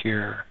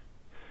secure.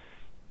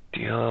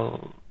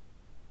 DLL,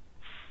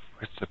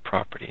 where's the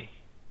property?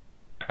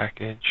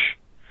 Package,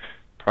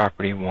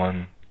 property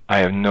 1. I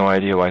have no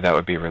idea why that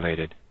would be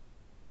related.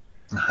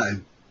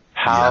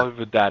 How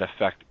would that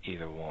affect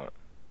either one?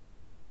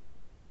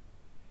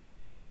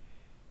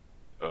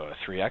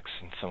 3x,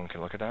 and someone can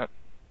look at that?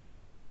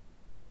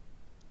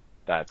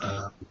 That's...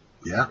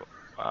 yeah.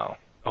 Wow.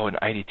 Oh, and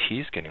IDT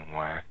is getting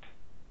whacked.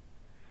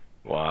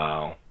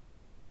 Wow.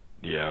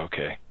 Yeah,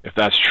 okay. If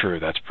that's true,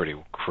 that's a pretty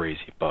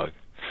crazy bug.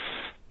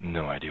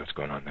 No idea what's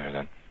going on there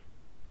then.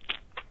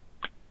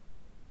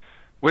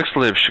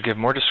 WiXlib should give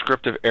more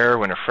descriptive error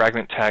when a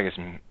fragment tag is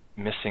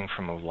missing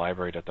from a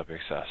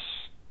library.wxs.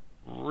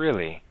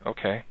 Really?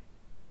 Okay.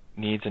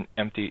 Needs an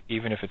empty,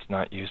 even if it's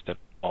not used at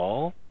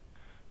all?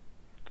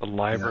 The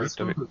library.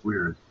 Yeah, this was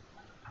weird.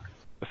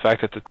 The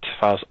fact that the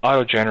file's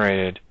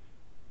auto-generated,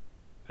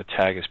 the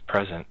tag is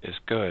present, is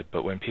good,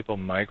 but when people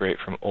migrate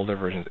from older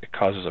versions, it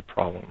causes a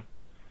problem.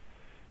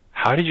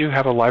 How did you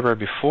have a library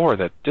before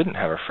that didn't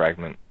have a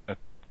fragment?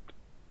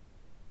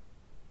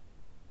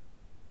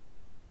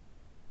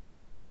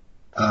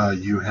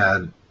 You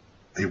had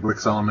a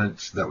WiX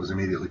element that was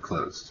immediately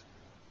closed.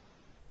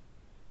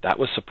 That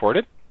was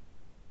supported?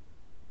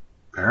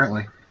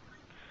 Apparently.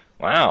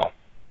 Wow.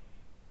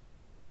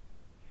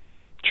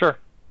 Sure.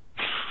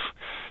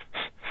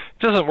 It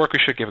doesn't work, we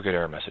should give a good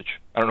error message.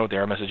 I don't know what the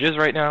error message is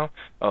right now.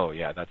 Oh,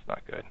 yeah, that's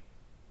not good.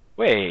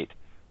 Wait.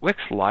 WiX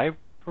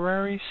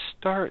library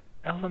start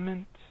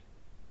element?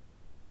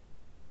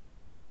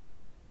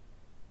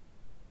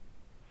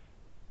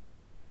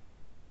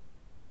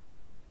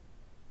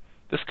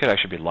 This could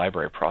actually be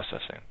library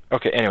processing.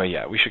 Okay, anyway,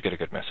 yeah, we should get a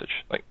good message.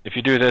 Like, if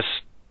you do this,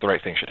 the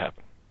right thing should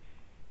happen.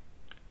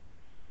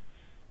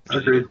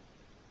 Agreed.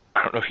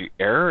 I don't know if you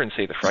error and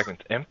say the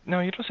fragment's empty. No,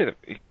 you don't say the...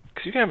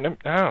 Because you can have an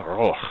empty...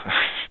 Oh.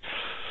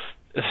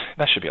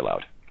 That should be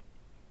allowed.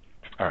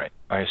 All right,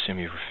 I assume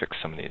you've fixed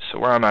some of these. So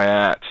where am I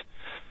at?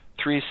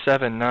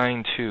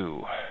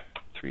 3792.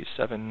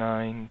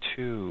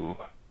 3792.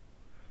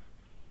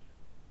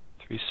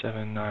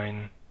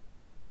 379...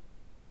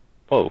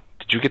 Whoa,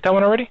 did Did you get that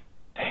one already?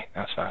 Dang,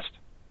 that was fast.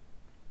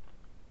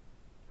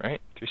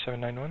 Right?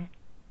 3791?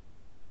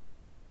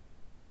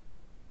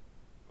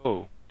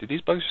 Oh, did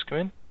these bugs just come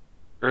in?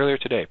 Earlier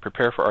today,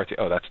 prepare for RT.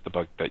 Oh, that's the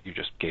bug that you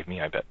just gave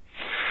me, I bet.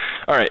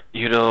 All right,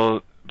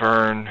 util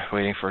burn,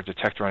 waiting for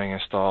detect running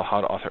install, how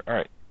to author. All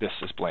right, this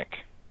is blank.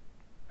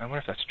 I wonder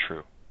if that's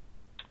true.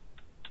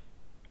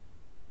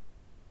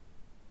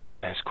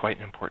 And it's quite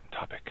an important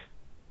topic.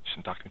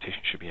 Some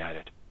documentation should be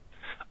added.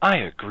 I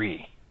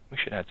agree. We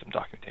should add some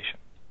documentation.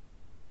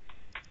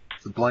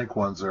 The blank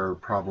ones are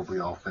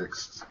probably all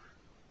fixed.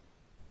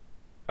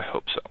 I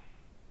hope so.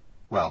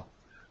 Well,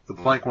 the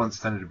blank ones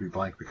tended to be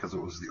blank because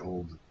it was the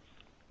old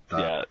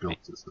build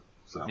system.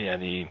 So. Yeah,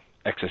 the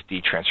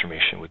XSD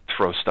transformation would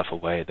throw stuff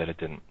away that it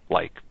didn't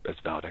like as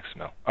valid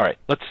XML. All right,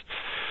 let's.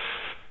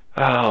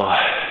 Oh,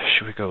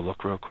 should we go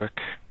look real quick?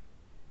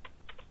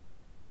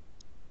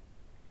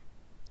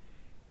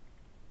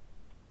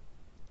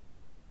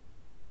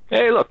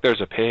 Hey, look,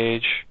 there's a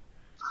page.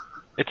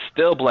 It's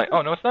still blank.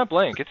 Oh, no, it's not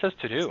blank. It says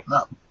to do. It's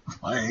not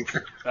blank.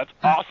 That's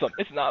awesome.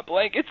 It's not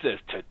blank. It says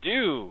to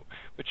do,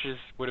 which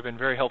would have been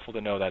very helpful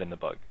to know that in the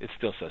bug. It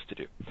still says to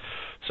do.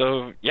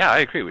 So, yeah, I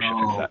agree. We should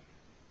fix that.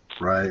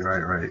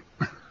 Right.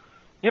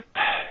 Yep.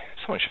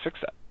 Someone should fix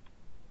that.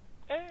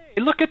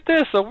 Hey, look at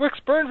this. A WiX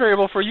burn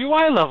variable for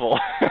UI level.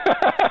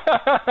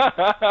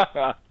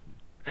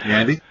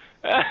 Andy?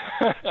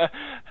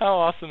 How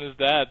awesome is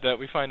that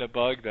we find a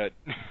bug that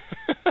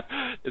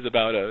is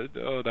about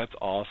oh, that's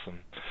awesome.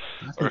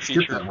 Or a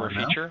feature for a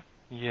feature?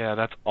 Yeah,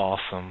 that's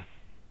awesome.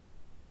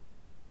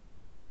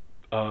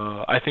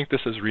 I think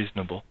this is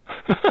reasonable.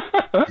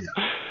 Yeah.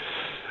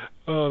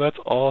 Oh, that's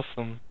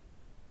awesome.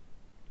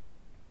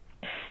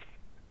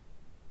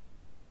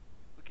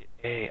 Look at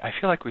A. I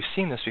feel like we've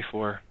seen this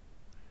before.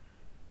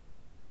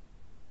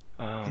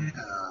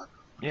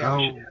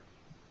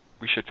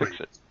 We should fix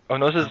it. Oh,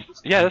 no, this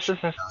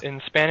is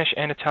in Spanish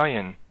and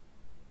Italian.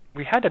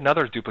 We had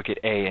another duplicate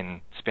A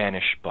in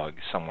Spanish bug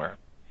somewhere.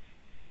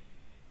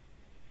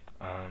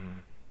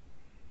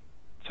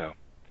 So,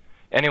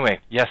 anyway,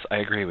 yes, I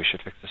agree. We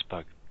should fix this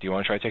bug. Do you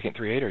want to try taking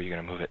 3.8, or are you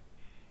going to move it?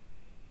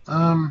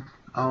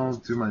 I'll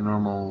do my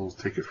normal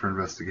take it for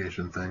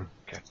investigation thing.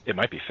 Okay. It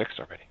might be fixed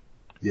already.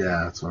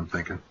 Yeah, that's what I'm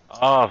thinking.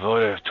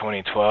 Votive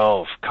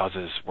 2012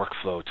 causes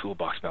workflow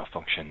toolbox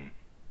malfunction.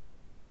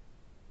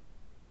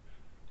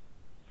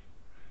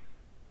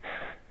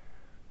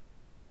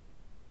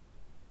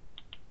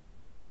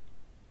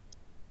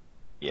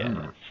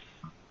 Yeah.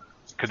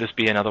 Could this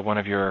be another one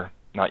of your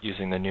not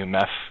using the new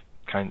MEF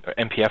kind, or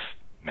MPF?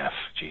 MEF,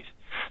 jeez.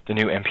 The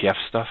new MPF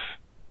stuff?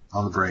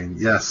 On the brain,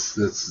 yes,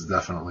 that's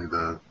definitely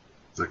the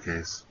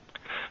case.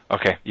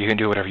 Okay, you can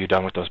do whatever you've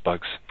done with those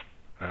bugs.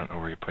 I don't know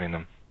where you're putting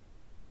them.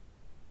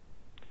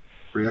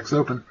 Rex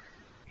open.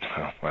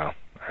 Oh, well,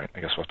 alright, I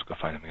guess we'll have to go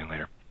find them again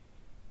later.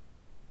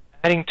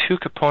 Adding 2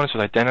 components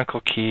with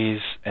identical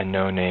keys and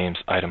no names,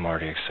 item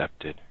already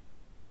accepted.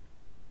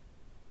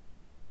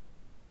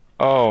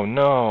 Oh,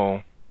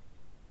 no.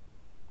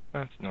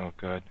 That's no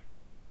good.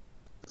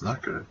 It's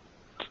not good.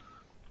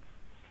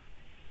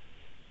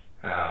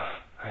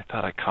 I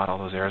thought I caught all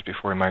those errors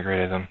before we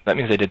migrated them. That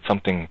means they did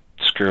something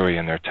screwy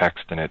in their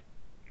text and it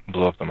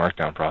blew up the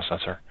markdown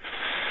processor.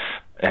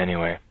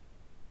 Anyway.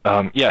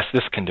 Yes,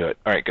 this can do it.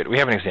 Alright, good. We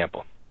have an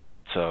example.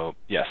 So,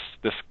 yes,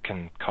 this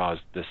can cause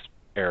this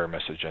error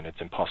message and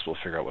it's impossible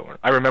to figure out what went.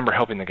 I remember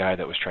helping the guy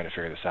that was trying to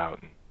figure this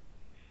out.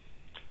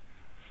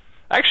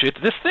 Actually,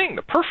 it's this thing,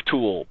 the perf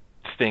tool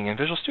thing in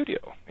Visual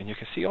Studio. And you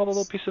can see all the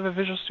little pieces of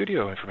Visual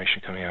Studio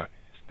information coming out.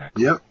 Isn't that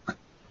cool? Yep.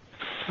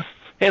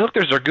 Hey, look,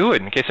 there's Zarguid,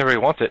 in case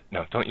everybody wants it.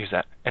 No, don't use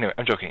that. Anyway,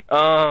 I'm joking.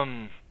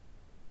 So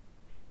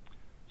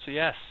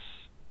yes,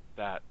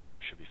 that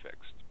should be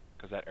fixed,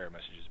 because that error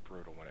message is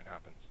brutal when it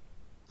happens.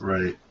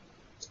 Right.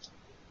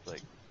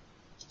 Like,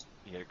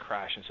 you get a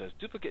crash and says,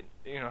 duplicate,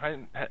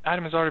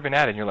 item has already been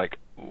added, and you're like,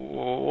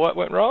 what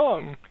went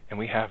wrong? And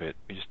we have it.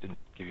 We just didn't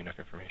give you enough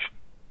information.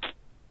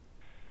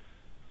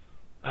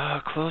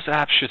 Close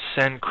app should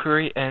send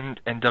query end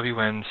and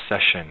WN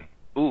session.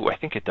 Ooh, I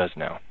think it does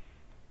now.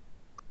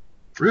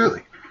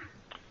 Really?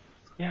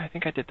 Yeah, I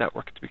think I did that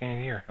work at the beginning of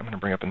the year. I'm going to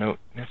bring up a note.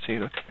 Let's see,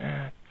 look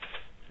at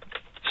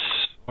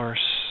source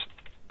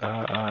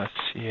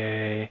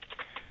CA.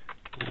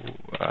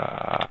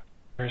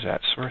 Where's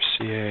that? Source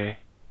CA.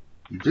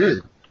 You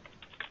did?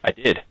 I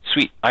did.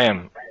 Sweet. I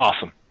am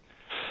awesome.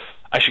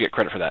 I should get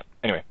credit for that.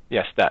 Anyway,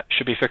 yes, that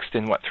should be fixed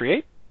in what,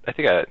 3.8? I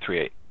think I had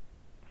 3.8.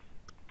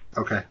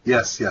 Okay.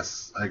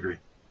 Yes, I agree.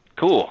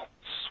 Cool.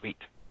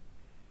 Sweet.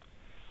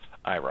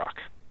 I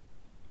rock.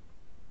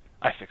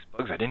 I fixed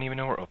bugs I didn't even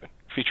know were open.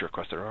 Feature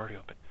requests that are already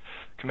open.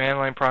 Command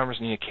line primers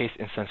need a case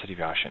insensitive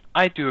evaluation.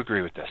 I do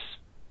agree with this.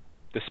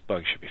 This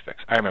bug should be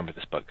fixed. I remember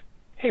this bug.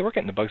 Hey, we're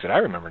getting the bugs that I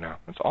remember now.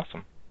 That's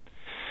awesome.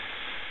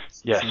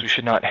 Yes, we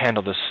should not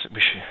handle this.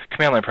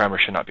 Command line primer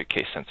should not be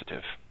case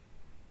sensitive.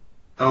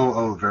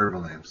 Oh,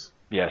 variable names.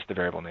 Yes, the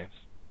variable names.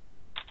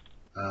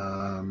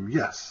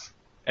 Yes.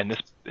 And this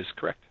is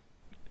correct.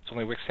 It's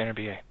only WiX standard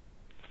BA.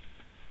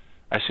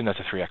 I assume that's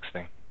a 3x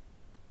thing.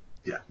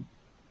 Yeah.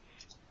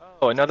 Oh,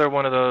 Oh, another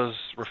one of those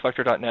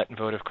reflector.net and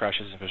votive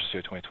crashes in Visual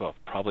Studio 2012.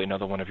 Probably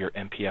another one of your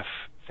MPF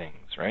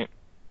things, right?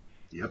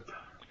 Yep.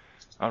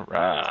 All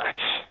right.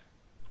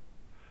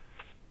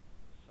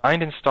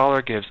 Signed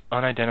installer gives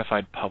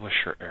unidentified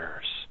publisher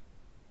errors.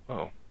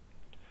 Whoa.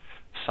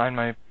 Sign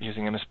my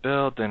using MS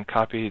Build, then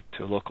copy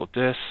to local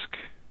disk.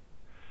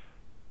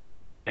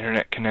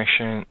 Internet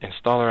connection,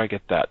 installer, I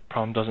get that.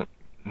 Problem doesn't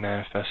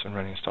manifest when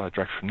running installer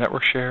direct from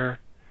network share.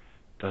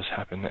 Does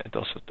happen. It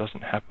also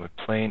doesn't happen with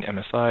plain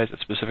MSIs.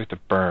 It's specific to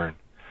burn.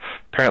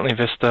 Apparently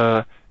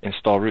Vista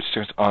install root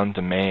strings on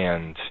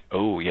demand.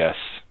 Oh, yes.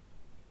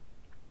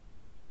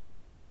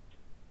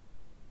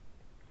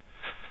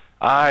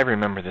 I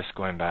remember this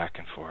going back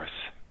and forth.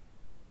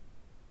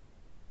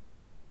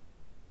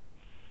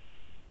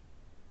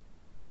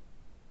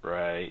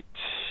 Right.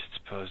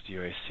 Supposed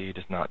UAC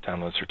does not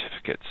download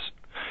certificates.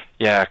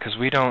 Yeah, because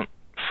we don't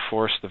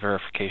force the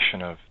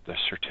verification of the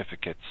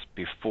certificates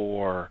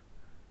before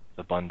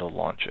the bundle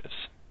launches.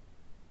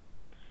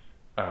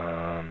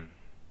 Are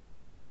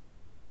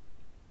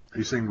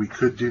you saying we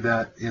could do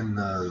that on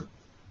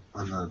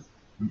the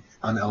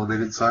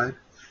unelevated side?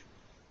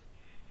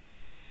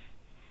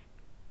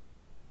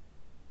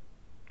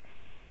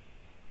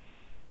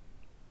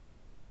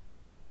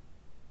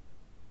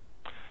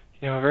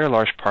 You know, a very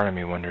large part of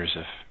me wonders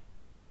if,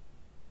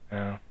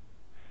 it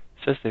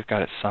says they've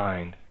got it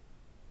signed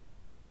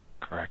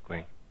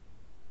correctly.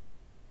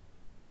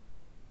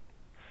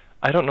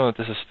 I don't know that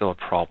this is still a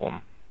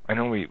problem. I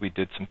know we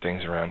did some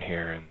things around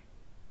here, and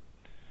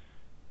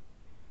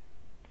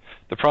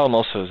the problem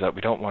also is that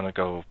we don't want to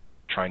go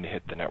trying to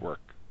hit the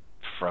network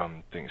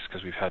from things,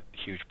 because we've had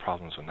huge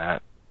problems when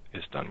that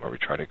is done, where we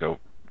try to go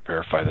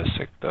verify the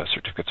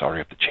certificates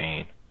already up the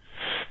chain.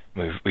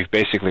 We've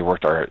basically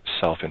worked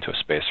ourselves into a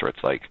space where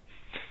it's like,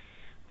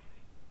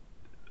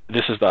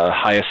 this is the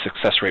highest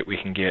success rate we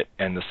can get,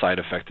 and the side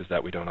effect is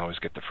that we don't always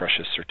get the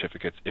freshest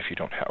certificates if you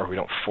don't have, or we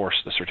don't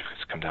force the certificates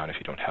to come down if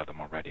you don't have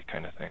them already,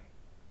 kind of thing.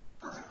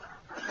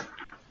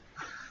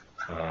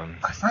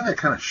 I find that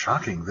kind of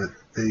shocking that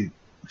they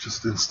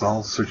just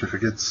install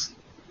certificates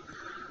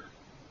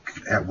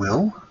at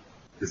will.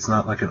 It's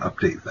not like an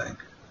update thing.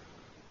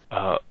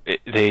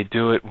 They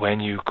do it when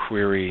you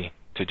query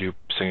to do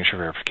signature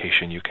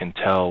verification. You can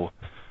tell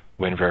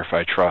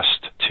WinVerify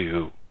Trust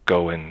to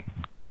go and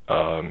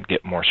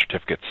get more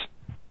certificates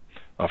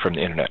from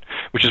the internet,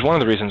 which is one of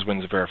the reasons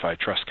WinVerify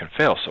Trust can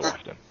fail so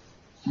often.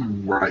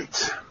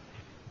 Right.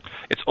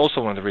 It's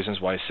also one of the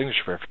reasons why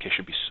signature verification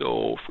should be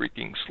so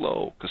freaking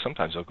slow, because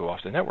sometimes they'll go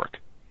off the network.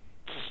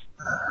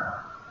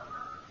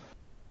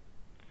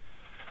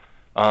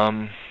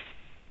 And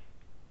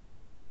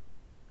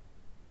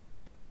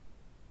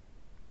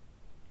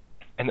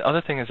the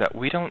other thing is that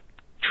we don't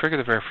trigger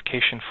the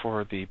verification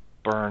for the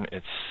burn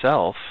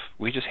itself.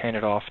 We just hand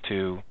it off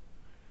to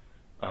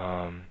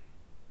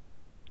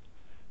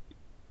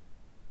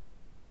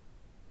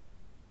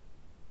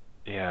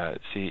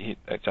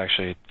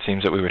it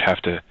seems that we would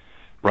have to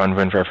run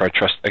WinVerify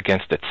Trust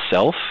against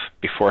itself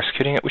before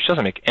executing it, which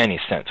doesn't make any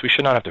sense. We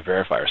should not have to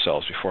verify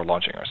ourselves before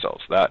launching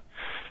ourselves. So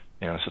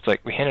it's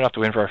like we hand it off to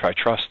WinVerify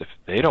Trust. If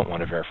they don't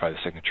want to verify the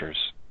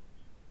signatures,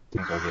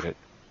 then go get it.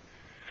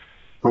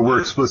 But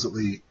we're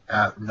explicitly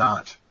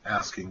not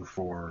asking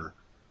for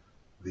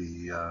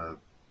the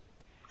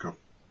go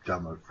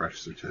download fresh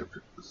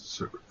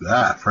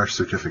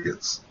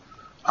certificates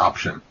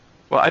option.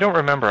 Well, I don't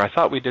remember. I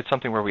thought we did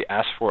something where we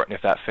asked for it, and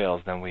if that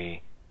fails, then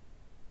we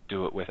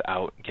do it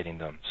without getting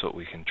them, so that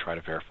we can try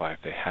to verify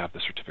if they have the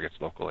certificates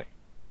locally.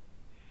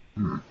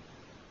 At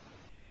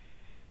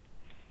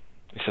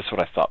least that's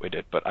what I thought we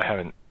did, but I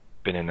haven't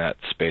been in that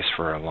space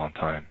for a long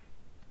time.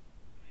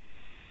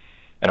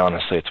 And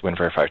honestly, it's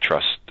WinVerify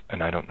Trust,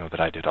 and I don't know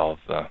that I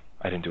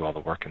didn't do all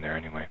the work in there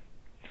anyway.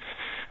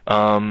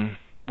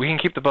 We can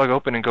keep the bug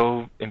open and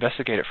go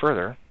investigate it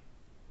further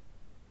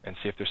and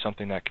see if there's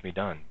something that can be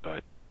done,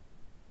 but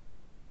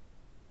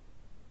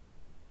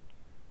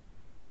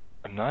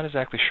I'm not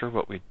exactly sure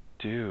what we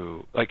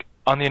do. Like,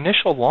 on the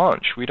initial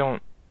launch, we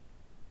don't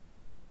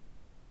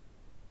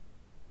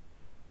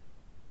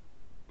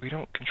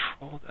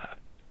control that.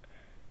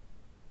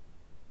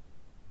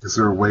 Is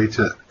there a way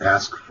to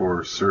ask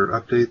for cert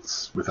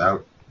updates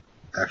without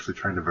actually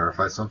trying to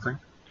verify something?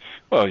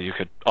 Well, you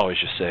could always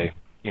just say,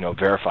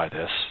 verify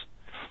this,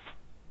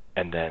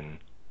 and then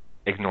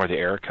ignore the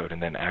error code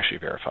and then actually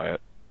verify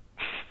it.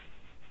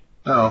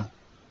 Oh,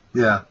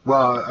 yeah.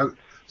 Well,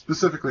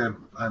 specifically,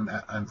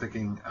 I'm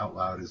thinking out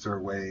loud. Is there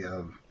a way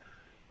of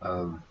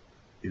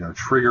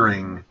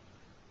triggering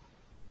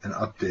an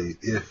update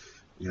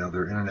if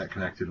they're internet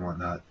connected and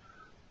whatnot,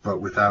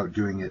 but without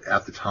doing it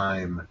at the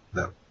time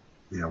that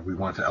we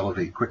want to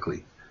elevate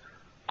quickly?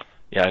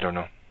 Yeah, I don't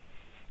know.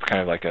 It's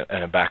kind of like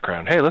in a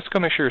background. Hey, let's go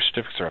make sure your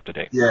certificates are up to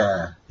date.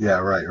 Yeah,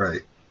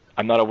 right.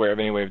 I'm not aware of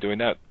any way of doing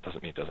that.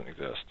 Doesn't mean it doesn't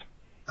exist.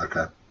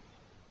 Okay.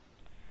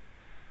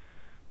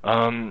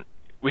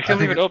 We can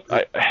leave it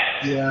open.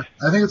 Yeah,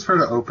 I think it's fair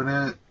to open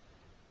it.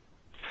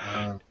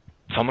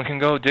 Someone can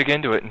go dig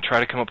into it and try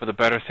to come up with a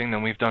better thing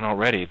than we've done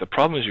already. The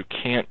problem is you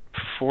can't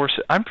force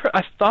it.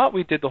 I thought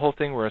we did the whole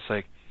thing where it's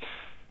like,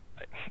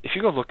 if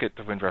you go look at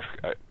the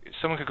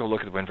someone could go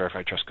look at the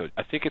WinVerify trust code.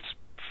 I think it's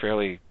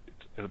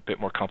a bit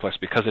more complex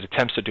because it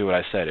attempts to do what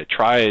I said. It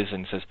tries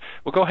and says,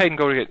 well, go ahead and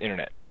go to the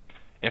internet.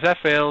 And if that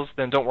fails,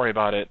 then don't worry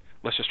about it.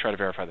 Let's just try to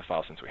verify the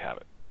file since we have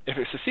it. If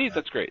it succeeds,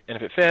 that's great. And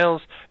if it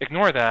fails,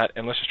 ignore that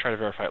and let's just try to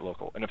verify it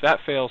local. And if that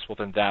fails, well,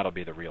 then that'll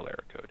be the real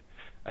error code.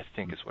 I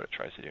think is what it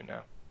tries to do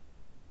now.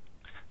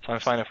 So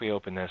I'm fine if we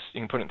open this. You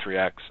can put it in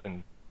 3x,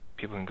 and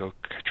people can go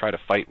try to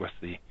fight with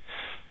the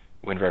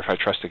WinVerify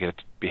trust to get it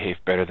to behave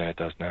better than it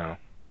does now.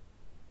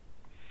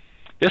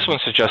 This one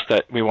suggests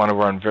that we want to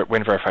run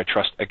WinVerify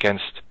trust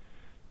against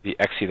the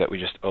exe that we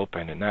just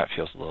opened, and that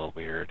feels a little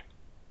weird,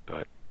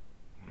 but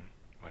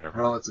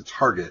whatever. Well, it's a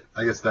target.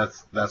 I guess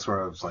that's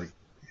where I was like,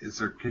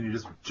 can you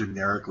just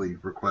generically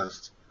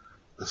request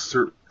a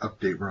cert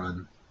update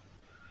run?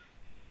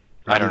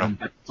 I don't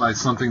know. By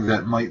something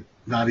that might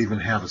not even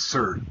have a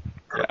cert.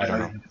 Yeah, I don't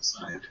know.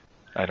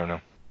 I don't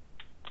know.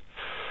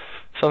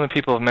 Some of the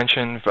people have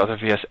mentioned for other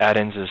VS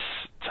add-ins is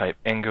type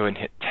engo and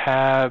hit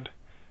tab,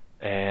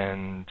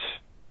 and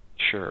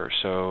sure,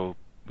 so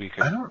we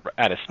could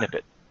add a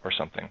snippet or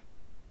something.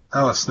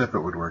 Oh, a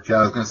snippet would work. Yeah,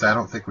 I was going to say, I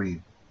don't think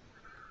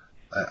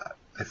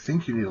I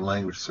think you need a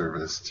language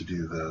service to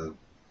do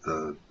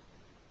the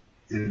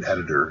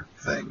in-editor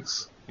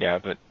things. Yeah,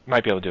 but you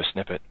might be able to do a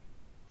snippet.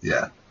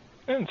 Yeah.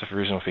 And it's a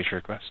reasonable feature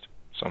request.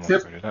 Someone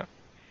can do that.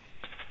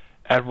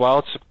 Add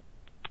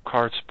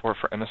wildcard support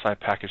for MSI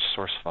package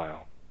source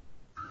file.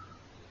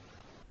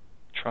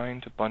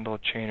 Trying to bundle a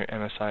chain or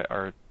MSI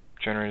are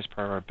generated as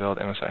part of our build.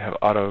 MSI have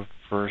auto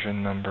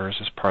version numbers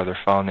as part of their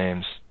file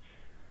names.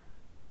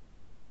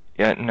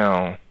 Yeah,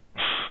 no.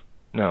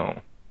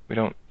 No. We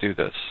don't do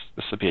this.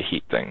 This would be a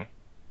heat thing.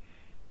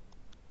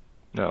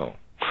 No.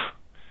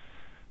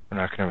 We're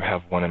not going to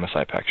have one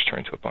MSI package turn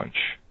into a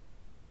bunch.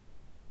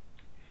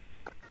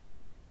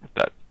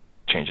 That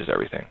changes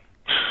everything.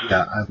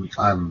 Yeah,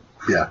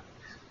 yeah.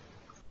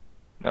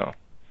 No.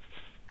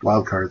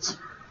 Wildcards.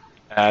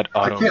 Add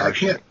auto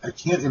version.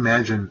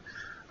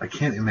 I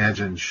can't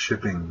imagine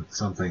shipping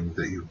something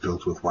that you've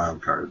built with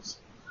wildcards.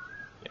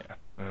 Yeah.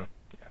 Yeah.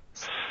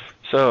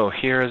 So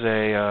here's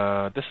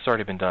this has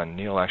already been done.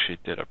 Neil actually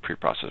did a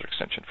preprocessor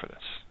extension for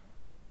this.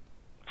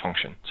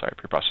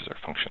 Preprocessor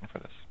function for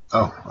this.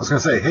 Oh, I was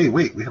going to say, hey,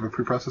 wait, we have a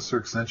preprocessor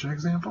extension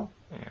example?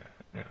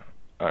 Yeah.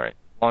 All right.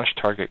 Launch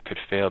target could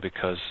fail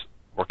because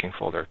working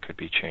folder could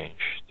be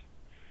changed.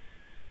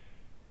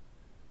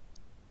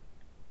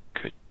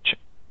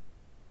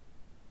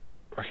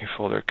 Working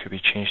folder could be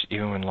changed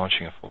even when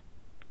launching a full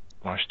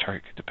launch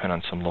target could depend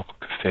on some local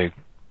config.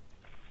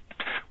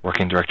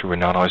 Working directory would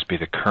not always be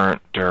the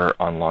current dir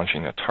on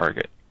launching the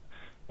target.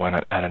 Why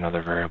not add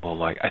another variable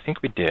like, I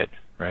think we did,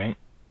 right?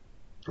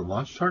 The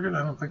launch target?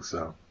 I don't think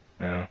so.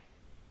 No.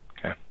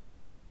 Okay.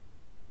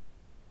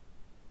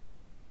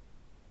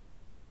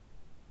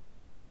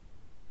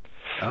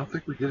 I don't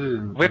think we did it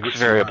in WiX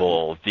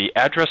variable, the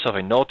address of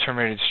a null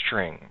terminated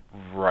string.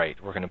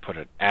 Right, we're going to put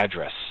an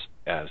address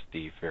as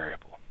the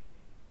variable.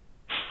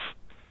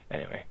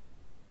 Anyway.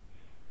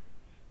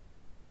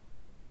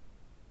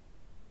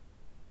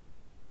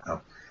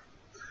 Oh.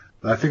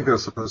 But I think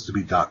there's supposed to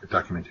be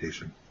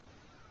documentation.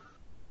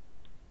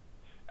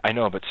 I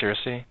know, but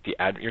seriously,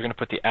 you're going to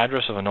put the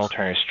address of a null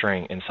terminated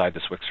string inside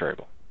this WiX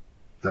variable.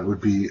 That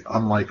would be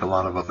unlike a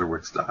lot of other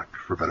WiX doc,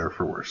 for better or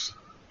for worse.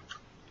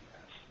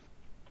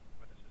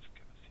 What does this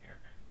give us here?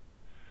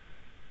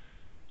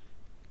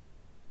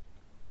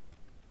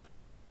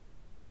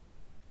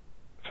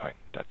 Fine,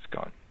 that's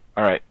gone.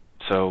 All right,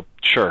 so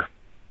sure,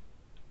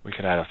 we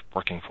could add a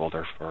working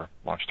folder for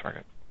launch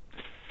target.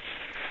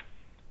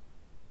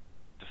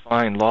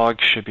 Define log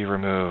should be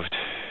removed.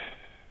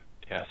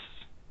 Yes.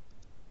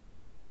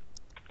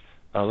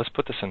 Let's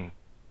put this in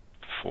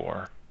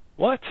 4.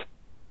 What?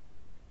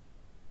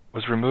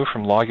 Was removed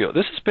from log.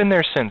 This has been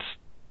there since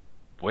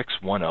WiX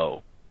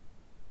 1.0.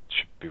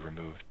 Should be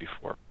removed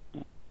before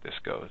this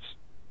goes.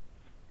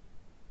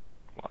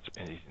 Lots of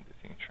things.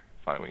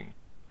 Fine, we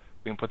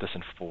can put this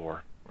in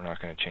 4. We're not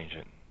going to change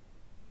it.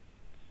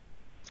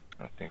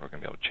 I don't think we're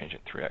going to be able to change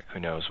it in 3x. Who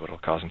knows what it'll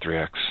cause in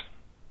 3x.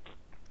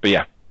 But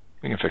yeah,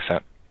 we can fix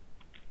that.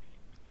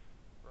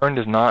 Burn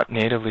does not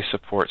natively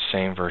support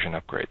same version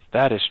upgrades.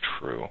 That is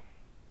true.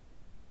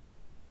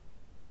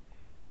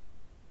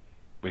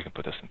 We can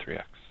put this in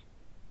 3x.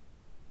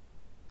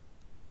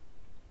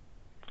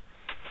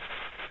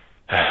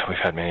 We've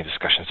had many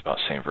discussions about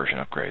same version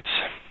upgrades.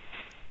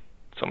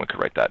 Someone could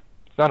write that.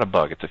 It's not a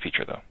bug, it's a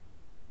feature though.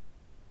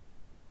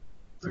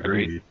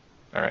 Agreed.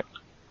 All right.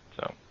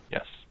 So,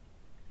 yes.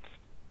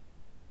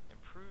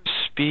 Improve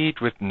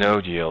speed with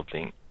node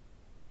yielding.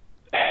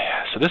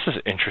 So this is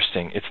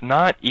interesting. It's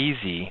not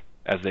easy,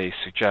 as they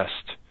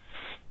suggest,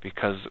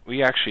 because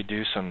we actually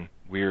do some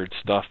weird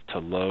stuff to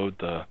load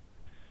the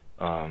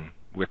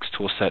WiX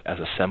toolset as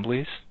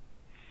assemblies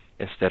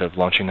instead of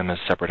launching them as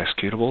separate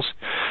executables,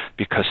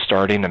 because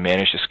starting the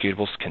managed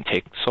executables can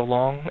take so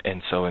long,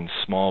 and so in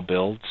small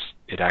builds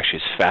it actually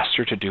is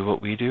faster to do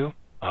what we do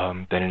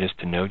than it is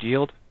to node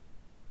yield.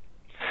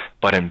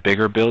 But in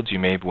bigger builds, you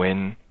may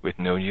win with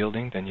node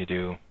yielding than you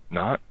do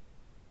not.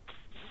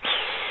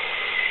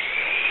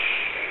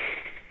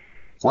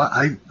 Well,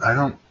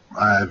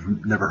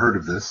 I've never heard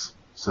of this,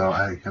 so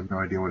I have no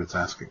idea what it's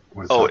asking.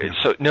 What it's talking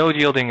about. So node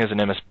yielding is an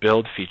MS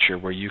build feature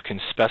where you can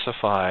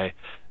specify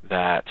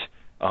that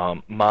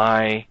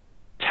my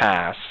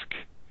task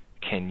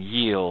can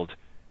yield,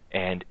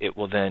 and it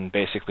will then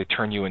basically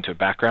turn you into a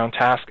background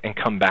task and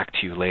come back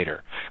to you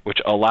later, which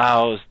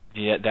allows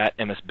that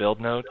MS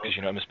build node, because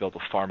MS build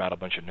will farm out a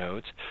bunch of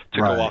nodes,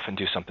 to Right. go off and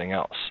do something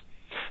else.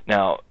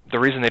 Now, the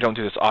reason they don't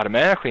do this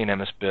automatically in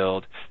MS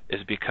build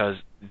is because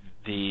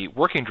the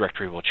working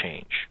directory will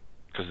change,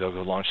 because they'll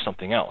go launch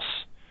something else.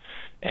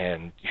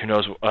 And who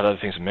knows what other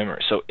things in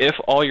memory. So if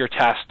all your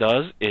task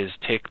does is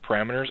take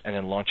parameters and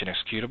then launch an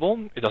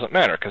executable, it doesn't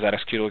matter, because that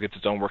executable gets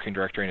its own working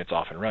directory and it's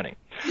off and running.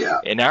 Yeah.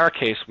 In our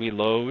case, we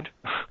load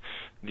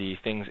the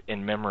things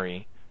in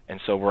memory, and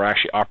so we're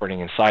actually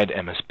operating inside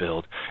MS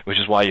build, which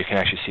is why you can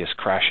actually see us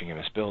crashing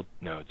MS build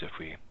nodes if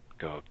we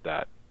go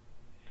that,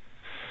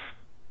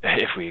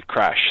 if we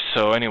crash.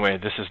 So anyway,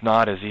 this is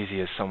not as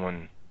easy as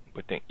someone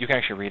would think. You can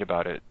actually read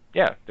about it.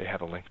 Yeah, they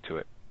have a link to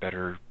it.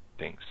 Better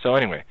things. So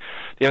anyway,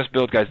 the MS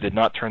build guys did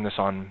not turn this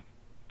on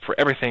for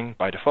everything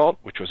by default,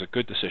 which was a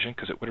good decision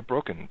because it would have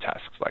broken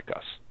tasks like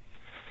us.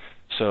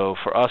 So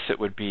for us, it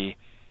would be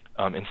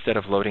instead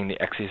of loading the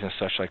exes and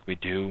such like we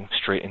do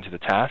straight into the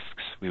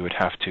tasks, we would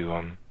have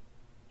to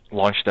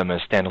launch them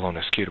as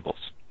standalone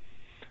executables.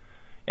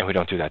 And we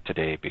don't do that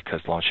today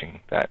because launching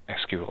that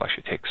executable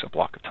actually takes a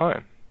block of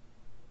time.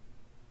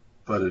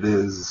 But it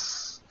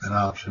is an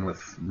option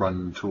with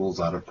run tools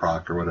out of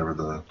proc or whatever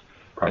the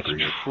property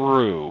is. That's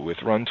true.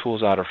 With run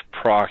tools out of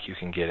proc, you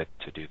can get it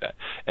to do that.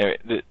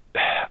 Anyway,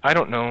 I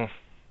don't know.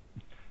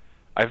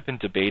 I've been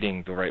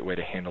debating the right way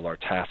to handle our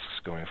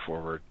tasks going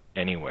forward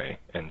anyway,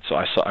 and so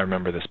I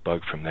remember this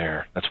bug from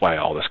there. That's why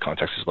all this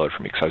context is loaded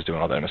for me, because I was doing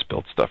all the MS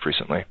build stuff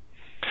recently.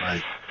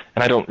 Right.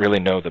 And I don't really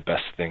know the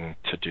best thing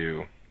to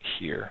do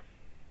here.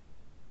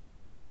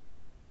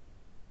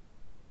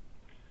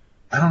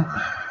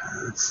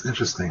 It's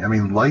interesting. I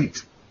mean,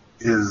 light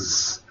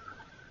is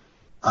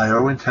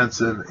I/O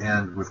intensive,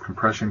 and with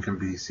compression can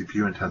be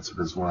CPU intensive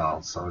as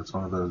well. So it's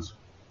one of those.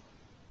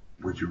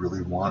 Would you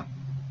really want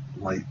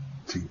light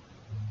to?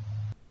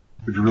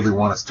 Would you really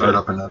want to start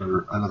up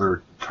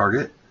another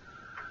target?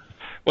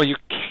 Well, you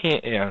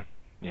can't.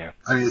 Yeah.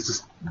 I mean,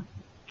 is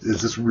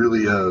this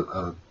really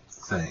a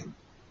thing?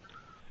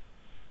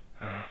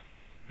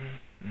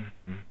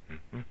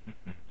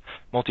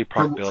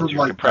 Multi-proc builds, your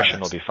light compression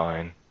products. will be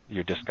fine.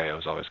 Your disk I/O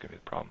is always going to be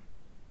the problem.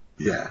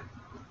 Yeah.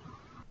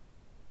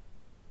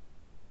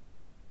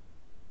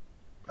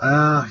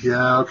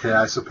 Yeah, okay.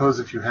 I suppose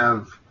if you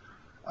have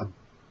a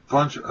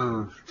bunch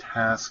of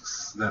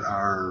tasks that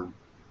are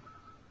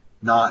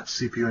not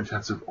CPU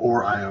intensive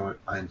or I/O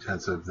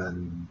intensive,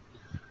 then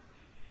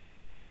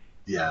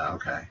yeah,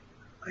 okay,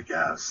 I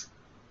guess.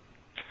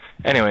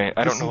 Anyway,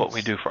 I don't know what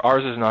we do for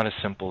ours. Is not as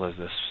simple as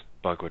this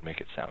bug would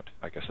make it sound.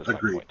 I guess that's my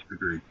point.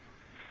 Agreed.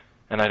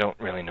 And I don't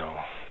really know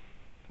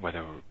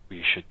whether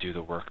we should do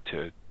the work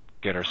to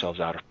get ourselves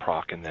out of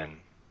proc and then.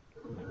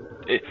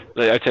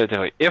 I'd say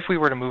that if we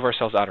were to move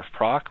ourselves out of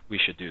proc, we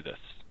should do this.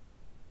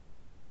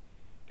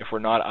 If we're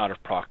not out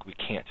of proc, we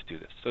can't do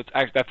this. So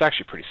that's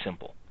actually pretty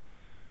simple.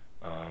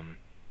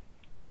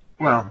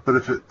 Well,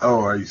 but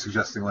are you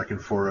suggesting like in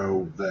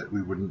 4.0 that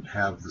we wouldn't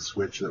have the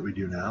switch that we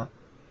do now?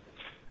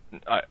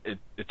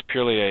 It's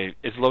purely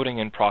is loading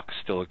in proc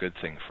still a good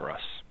thing for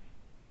us?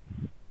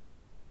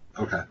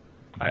 Okay.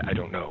 I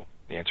don't know.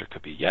 The answer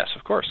could be yes,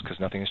 of course, because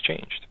nothing has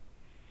changed.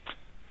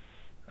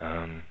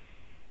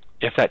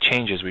 If that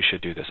changes, we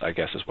should do this, I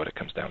guess, is what it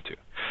comes down to.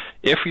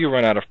 If you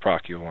run out of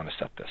proc, you'll want to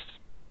set this.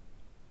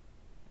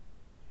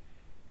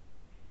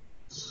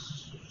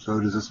 So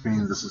does this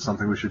mean this is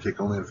something we should take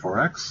only in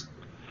 4x?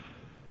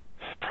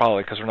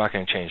 Probably, because we're not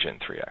going to change it in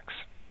 3x.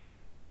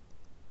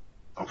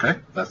 Okay,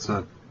 that's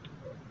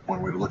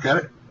one way to look at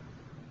it.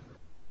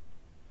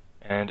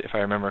 And if I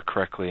remember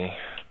correctly,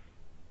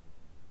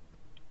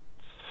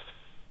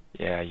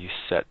 yeah, you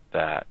set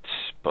that,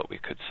 but we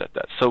could set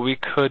that. So we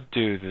could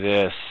do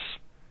this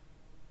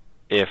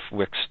if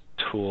WiX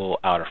tool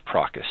out of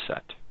proc is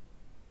set.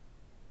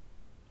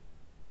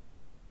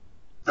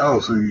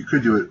 Oh, so you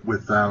could do it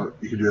without,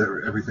 you could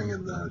do everything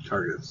in the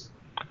targets.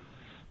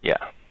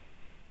 Yeah.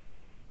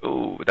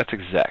 Ooh, that's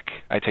exec.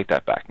 I take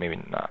that back. Maybe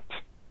not.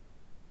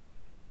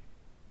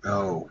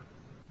 Oh.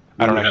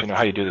 I don't actually know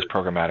how you do this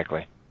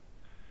programmatically.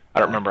 I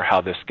don't remember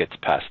how this gets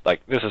passed.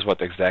 Like, this is what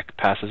the exec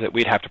passes it.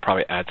 We'd have to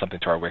probably add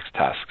something to our WiX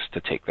tasks to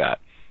take that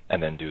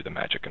and then do the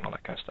magic and all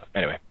that kind of stuff.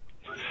 Anyway.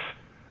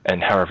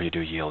 And however you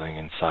do yielding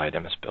inside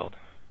MS build.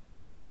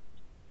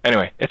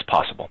 Anyway, it's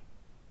possible.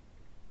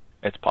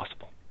 It's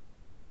possible.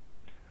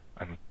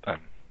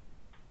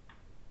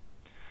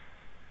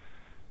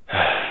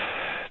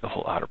 The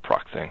whole outer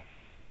proc thing.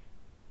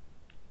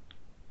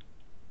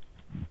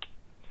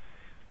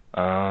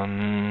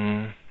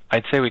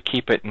 I'd say we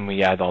keep it and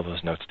we add all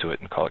those notes to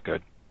it and call it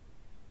good.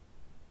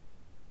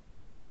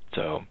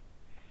 So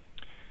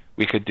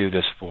we could do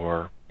this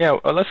for,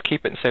 let's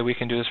keep it and say we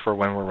can do this for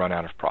when we're run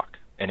out of proc.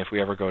 And if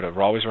we ever go to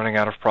we're always running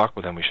out of proc,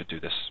 well then we should do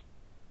this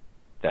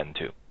then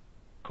too.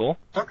 Cool?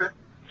 Okay,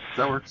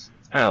 that works.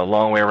 A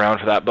long way around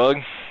for that bug.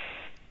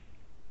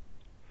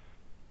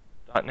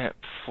 .NET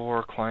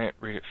 4 client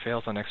read it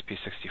fails on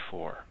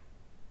XP64.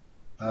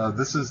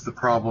 This is the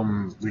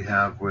problem we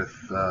have with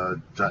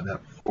 .NET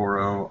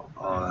 4.0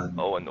 on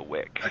And the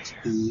WiX.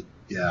 XP.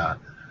 Yeah,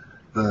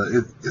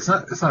 it's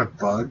not a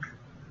bug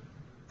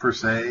per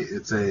se.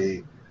 It's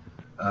a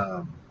it's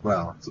a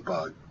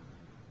bug.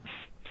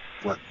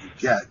 What you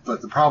get,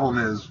 but the problem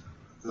is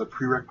the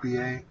prereq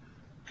BA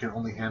can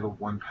only handle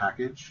one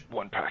package.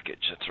 One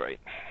package, that's right.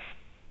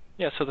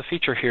 Yeah, so the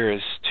feature here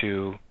is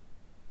to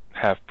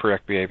have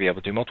prereq BA be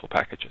able to do multiple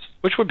packages,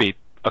 which would be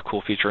a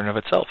cool feature in of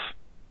itself.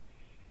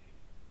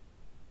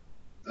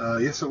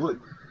 Yes, it would.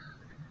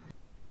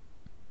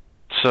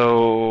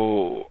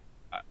 So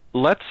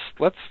let's.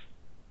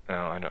 No,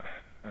 I don't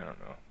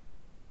know.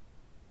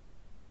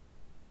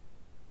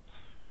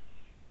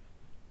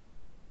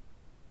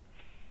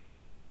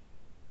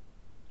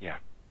 Yeah,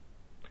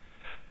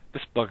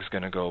 this bug is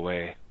going to go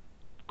away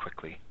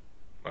quickly.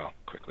 Well,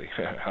 quickly,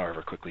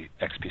 however quickly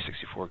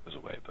XP64 goes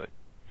away, but.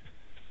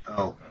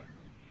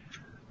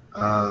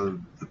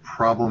 The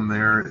problem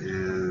there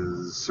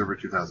is Server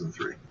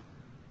 2003.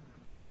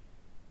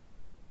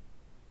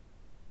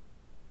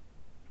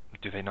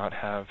 Do they not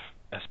have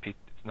SP?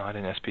 It's not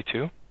in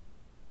SP2?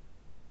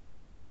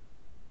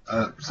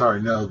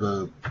 Sorry, no.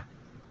 The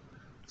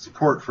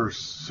support for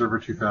Server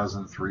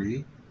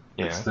 2003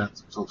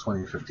 extends until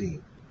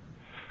 2015.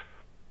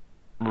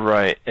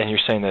 Right, and you're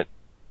saying that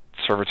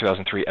Server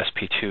 2003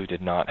 SP2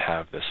 did not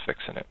have this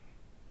fix in it.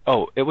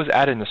 Oh, it was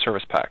added in the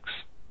service packs.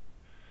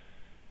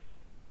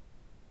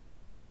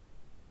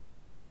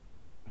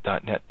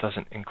 .NET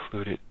doesn't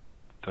include it.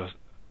 Those.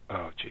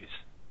 Oh, jeez.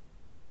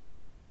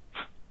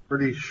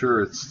 Pretty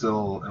sure it's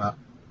still not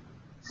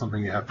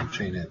something you have to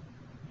chain in.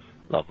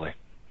 Lovely.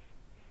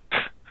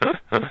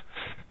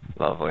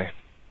 Lovely.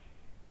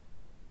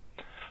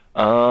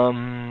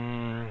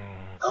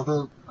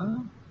 Although,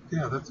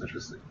 yeah, that's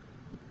interesting.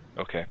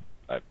 Okay.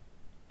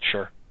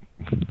 Sure.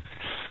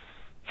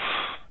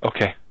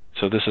 Okay.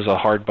 So this is a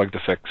hard bug to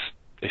fix.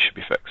 It should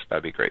be fixed.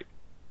 That'd be great.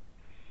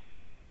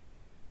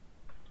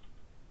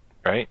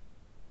 Right?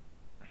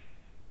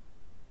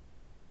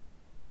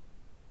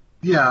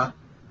 Yeah.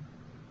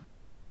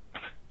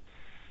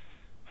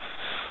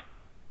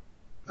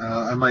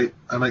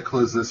 I might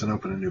close this and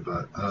open a new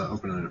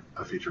open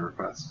a feature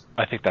request.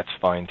 I think that's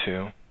fine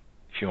too.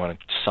 If you want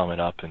to sum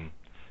it up and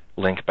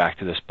link back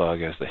to this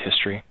bug as the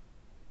history.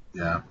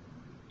 Yeah.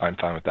 I'm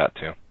fine with that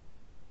too.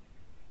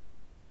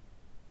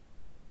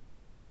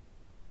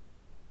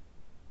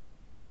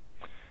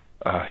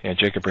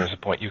 Jacob brings a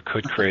point. You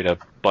could create a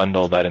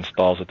bundle that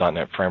installs a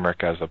 .NET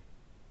framework as a.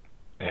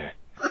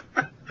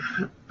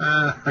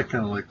 I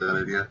kind of like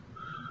that idea.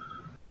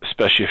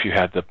 Especially if you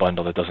had the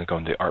bundle that doesn't go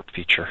into the ARP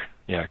feature.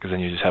 Yeah, because then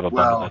you just have a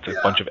bundle that's a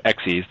bunch of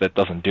exes that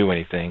doesn't do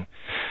anything.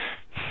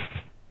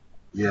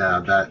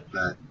 Yeah,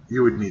 that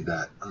you would need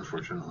that,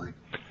 unfortunately.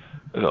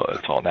 Oh,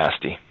 it's all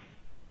nasty.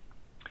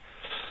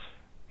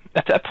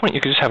 At that point,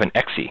 you could just have an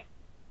exe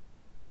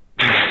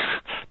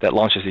that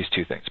launches these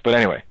two things. But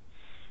anyway.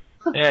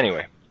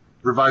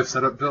 Revive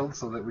setup build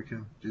so that we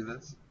can do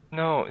this?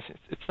 No,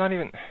 it's not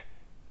even.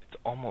 It's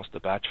almost a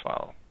batch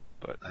file,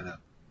 but. I know.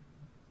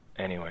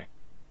 Anyway.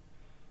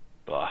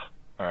 Blah.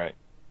 Alright.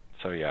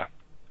 So yeah.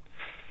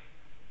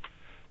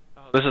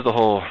 This is the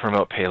whole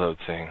remote payload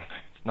thing.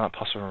 It's not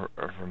possible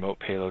a remote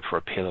payload for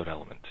a payload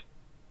element.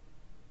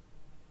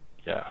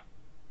 Yeah.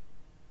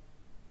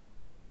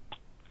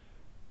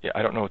 Yeah,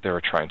 I don't know what they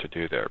were trying to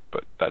do there,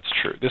 but that's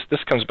true.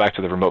 This comes back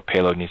to the remote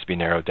payload needs to be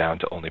narrowed down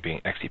to only being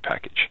exe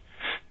package.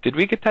 Did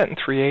we get that in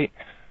 3.8?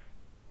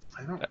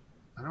 I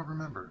don't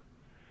remember.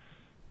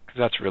 Because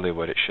that's really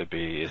what it should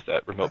be, is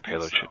that remote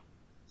payload should.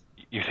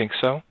 You think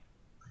so?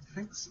 I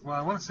think so. Well,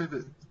 I want to say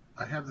that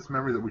I have this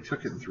memory that we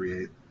took it in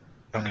 3.8.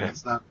 And Okay.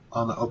 it's not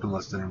on the open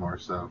list anymore,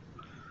 so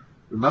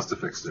we must have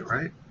fixed it,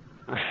 right?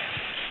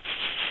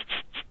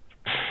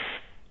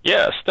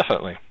 Yes,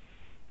 definitely.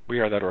 We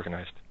are that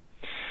organized.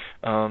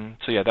 So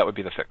yeah, that would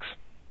be the fix.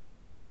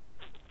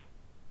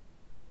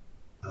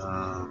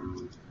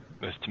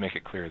 Is to make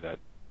it clear that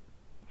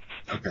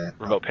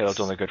remote payload's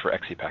only good for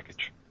exe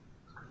package.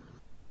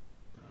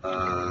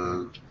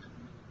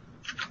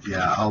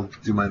 Yeah, I'll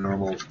do my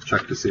normal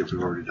check to see if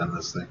we've already done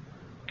this thing.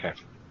 Okay.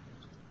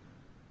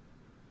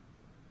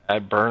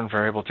 Add burn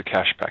variable to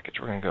cache package.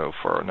 We're going to go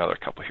for another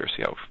couple here,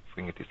 see how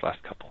we can get these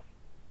last couple.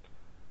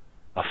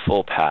 A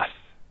full path.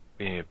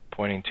 Be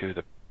pointing to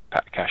the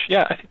cache.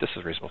 Yeah, I think this is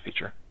a reasonable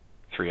feature.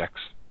 3x.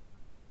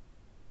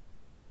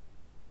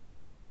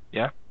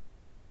 Yeah?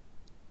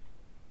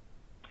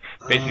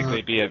 Basically,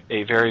 it'd be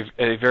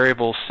a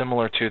variable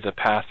similar to the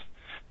path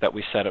that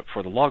we set up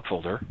for the log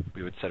folder.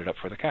 We would set it up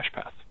for the cache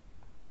path.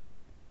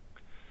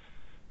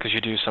 Because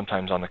you do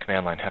sometimes on the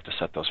command line have to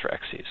set those for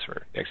exes,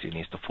 where exe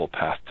needs the full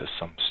path to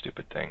some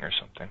stupid thing or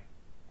something.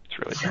 It's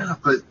really yeah,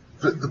 but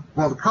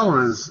Well, the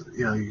problem is,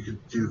 you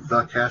could do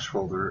the cache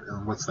folder,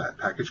 and what's that?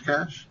 Package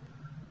cache?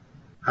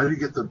 How do you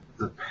get the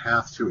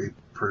path to a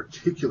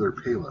particular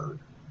payload?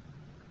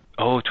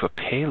 Oh, to a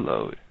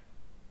payload.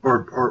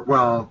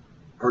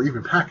 Or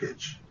even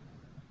package.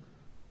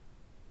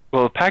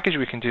 Well, a package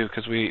we can do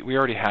because we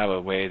already have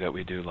a way that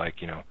we do like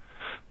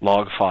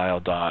log file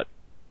dot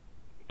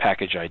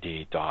package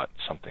ID dot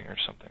something or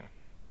something.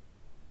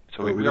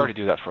 So we already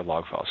do that for a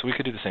log file. So we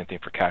could do the same thing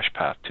for cache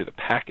path to the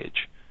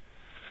package.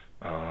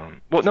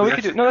 Well, no, we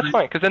could do no. That's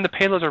fine because then the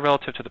payloads are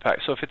relative to the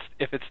package. So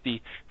if it's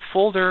the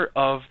folder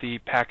of the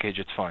package,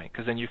 it's fine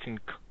because then you can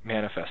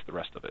manifest the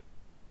rest of it.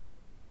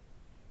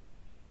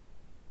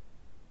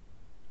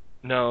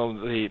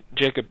 No,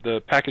 Jacob,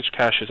 the package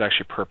cache is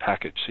actually per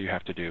package, so you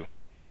have to do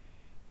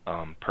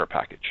per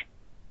package.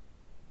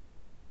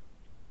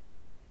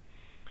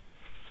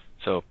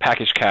 So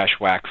package cache,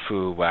 whack,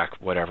 foo, whack,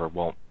 whatever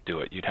won't do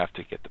it. You'd have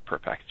to get the per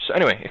package. So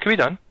anyway, it could be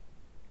done.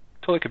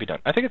 Totally could be done.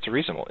 I think it's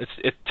reasonable.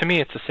 To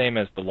me, it's the same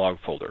as the log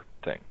folder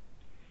thing.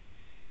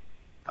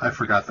 I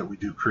forgot that we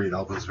do create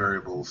all those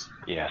variables.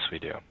 Yes, we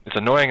do. It's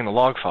annoying in the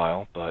log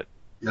file, but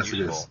yes,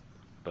 useful. It is.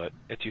 But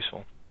it's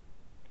useful.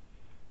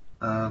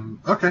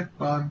 Okay,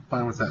 well, I'm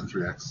fine with that in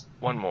 3x.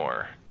 One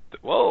more.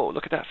 Whoa,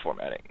 look at that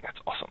formatting. That's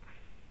awesome.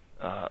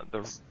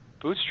 The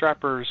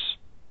bootstrappers,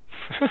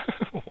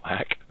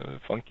 whack,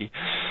 funky,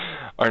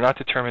 are not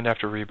determined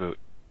after reboot.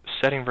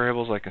 Setting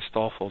variables like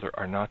install folder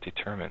are not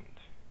determined.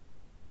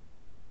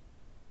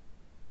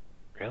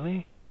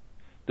 Really?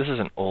 This is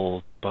an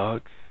old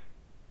bug.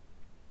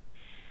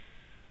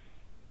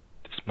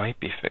 This might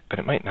be fixed, but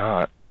it might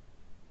not.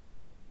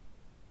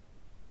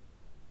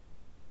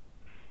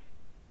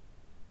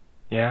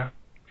 Yeah,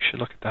 we should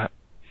look at that.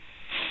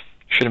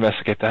 Should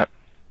investigate that.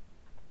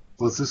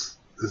 Well, is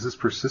this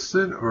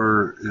persisted,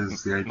 or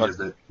is the idea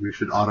that we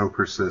should auto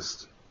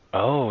persist?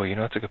 Oh,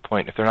 that's a good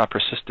point. If they're not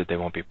persisted, they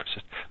won't be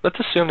persisted. Let's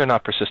assume they're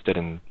not persisted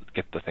and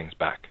get the things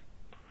back.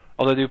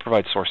 Although they do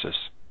provide sources.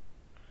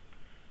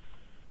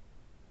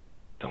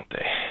 Don't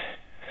they?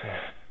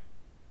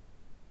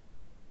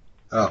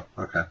 Oh,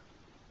 okay.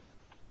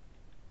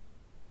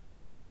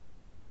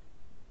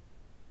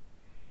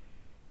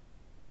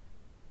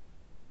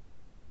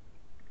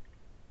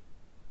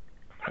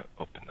 I'm going to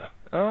open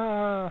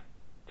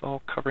it's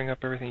all covering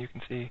up everything you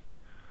can see.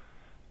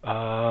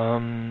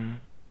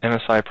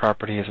 MSI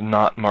property is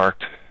not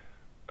marked.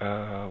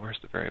 Where's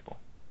the variable?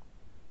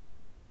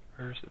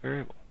 Where's the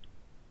variable?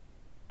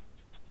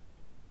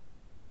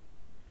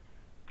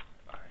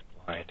 I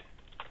lied.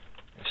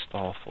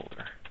 Install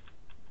folder.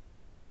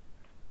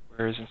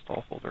 Where is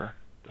install folder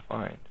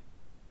defined?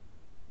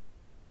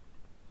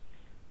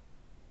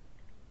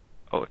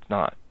 Oh, it's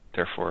not.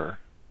 Therefore,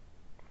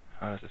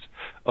 how does this?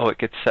 Oh, it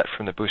gets set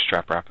from the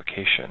Bootstrapper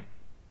application.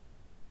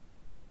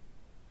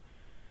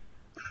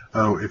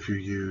 Oh, if you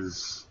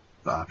use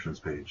the options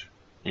page.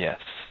 Yes.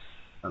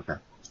 Okay.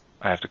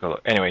 I have to go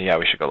look. Anyway, yeah,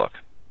 we should go look.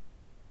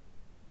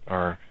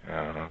 Or,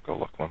 I don't know, go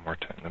look one more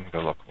time. Let me go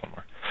look one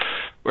more.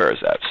 Where is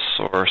that?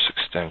 Source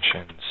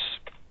extensions,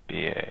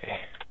 BA.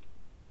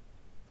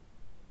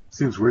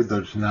 Seems weird,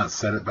 though, to not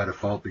set it by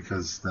default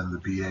because then the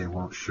BA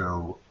won't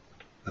show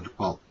a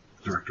default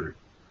directory.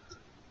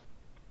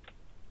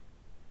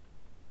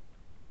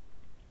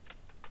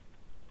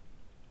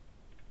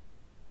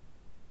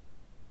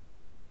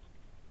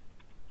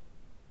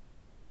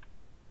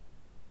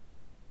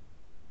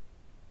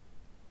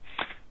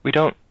 We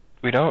don't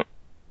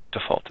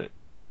default it.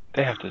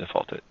 They have to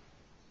default it.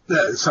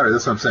 Yeah, sorry,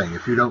 that's what I'm saying.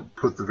 If you don't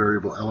put the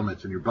variable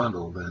element in your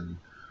bundle, then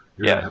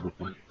you're going to have a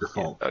blank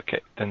default. Yeah,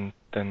 okay, then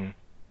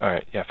all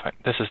right, yeah, fine.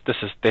 This is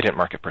they didn't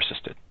mark it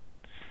persisted.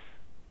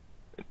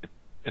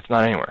 It's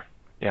not anywhere.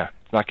 Yeah,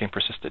 it's not getting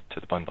persisted to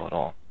the bundle at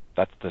all.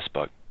 That's this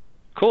bug.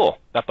 Cool.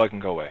 That bug can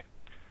go away.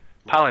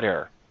 Pilot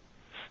error.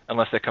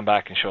 Unless they come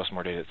back and show us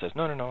more data that says,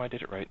 no, I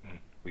did it right and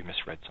we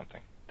misread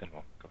something. Then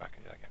we'll go back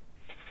and do that again.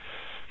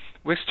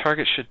 WiX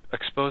targets should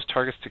expose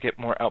targets to get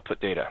more output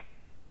data.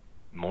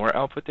 More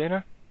output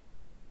data?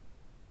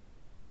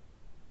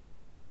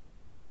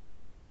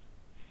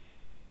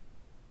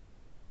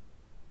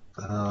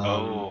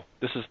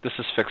 This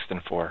is fixed in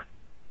 4.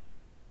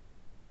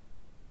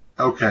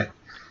 Okay.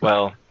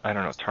 Well, I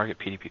don't know. Target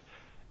PDP,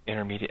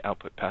 intermediate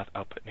output path,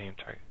 output name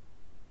target.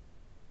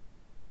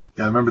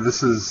 Yeah, remember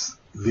this is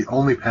the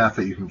only path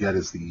that you can get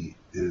is the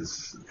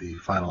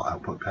final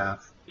output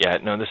path. Yeah,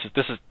 no, this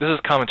is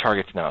common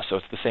targets now, so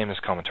it's the same as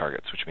common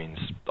targets, which means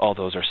all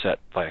those are set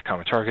via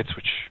common targets,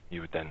 which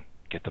you would then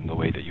get them the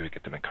way that you would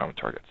get them in common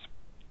targets.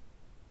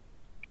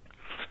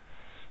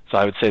 So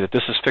I would say that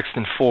this is fixed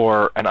in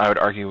 4, and I would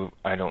argue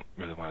I don't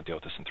really want to deal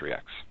with this in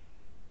 3x.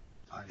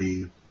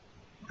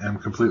 I am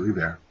completely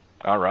there.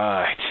 All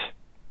right.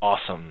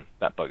 Awesome.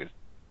 That bug is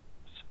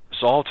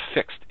resolved,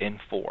 fixed in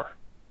 4.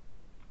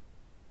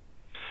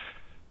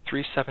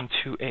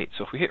 3728.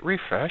 So if we hit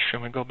refresh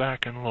and we go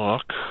back and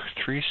look,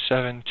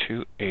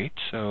 3728.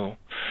 So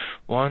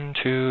 1,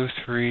 2,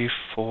 3,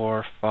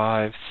 4,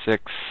 5,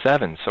 6,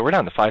 7. So we're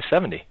down to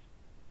 570.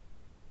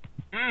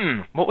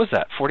 What was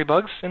that? 40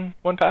 bugs in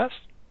one pass?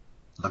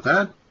 Not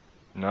bad.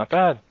 Not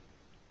bad.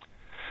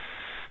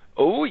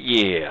 Oh,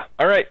 yeah.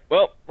 All right.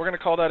 Well, we're going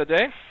to call that a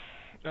day.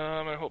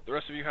 I hope the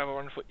rest of you have a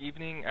wonderful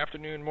evening,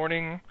 afternoon,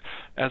 morning,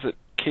 as the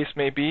case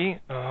may be.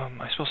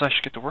 I suppose I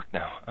should get to work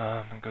now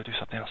and go do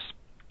something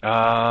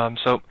else.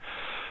 So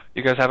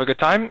you guys have a good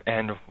time,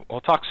 and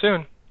we'll talk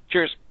soon.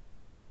 Cheers.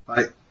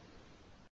 Bye.